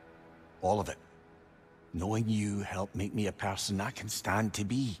mattered. All of it. Knowing you helped make me a person I can stand to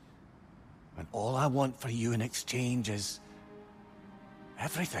be. And all I want for you in exchange is...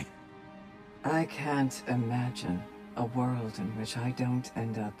 everything. I can't imagine a world in which I don't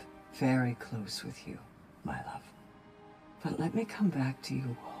end up very close with you, my love. But let me come back to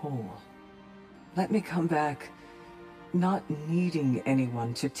you whole. Let me come back not needing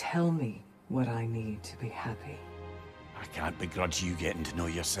anyone to tell me what I need to be happy. I can't begrudge you getting to know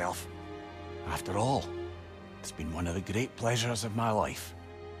yourself. After all, it's been one of the great pleasures of my life.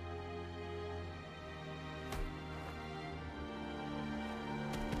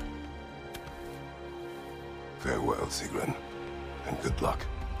 Farewell, Sigrun, and good luck.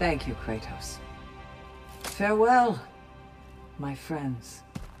 Thank you, Kratos. Farewell, my friends.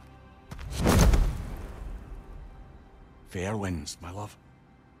 Fair winds, my love.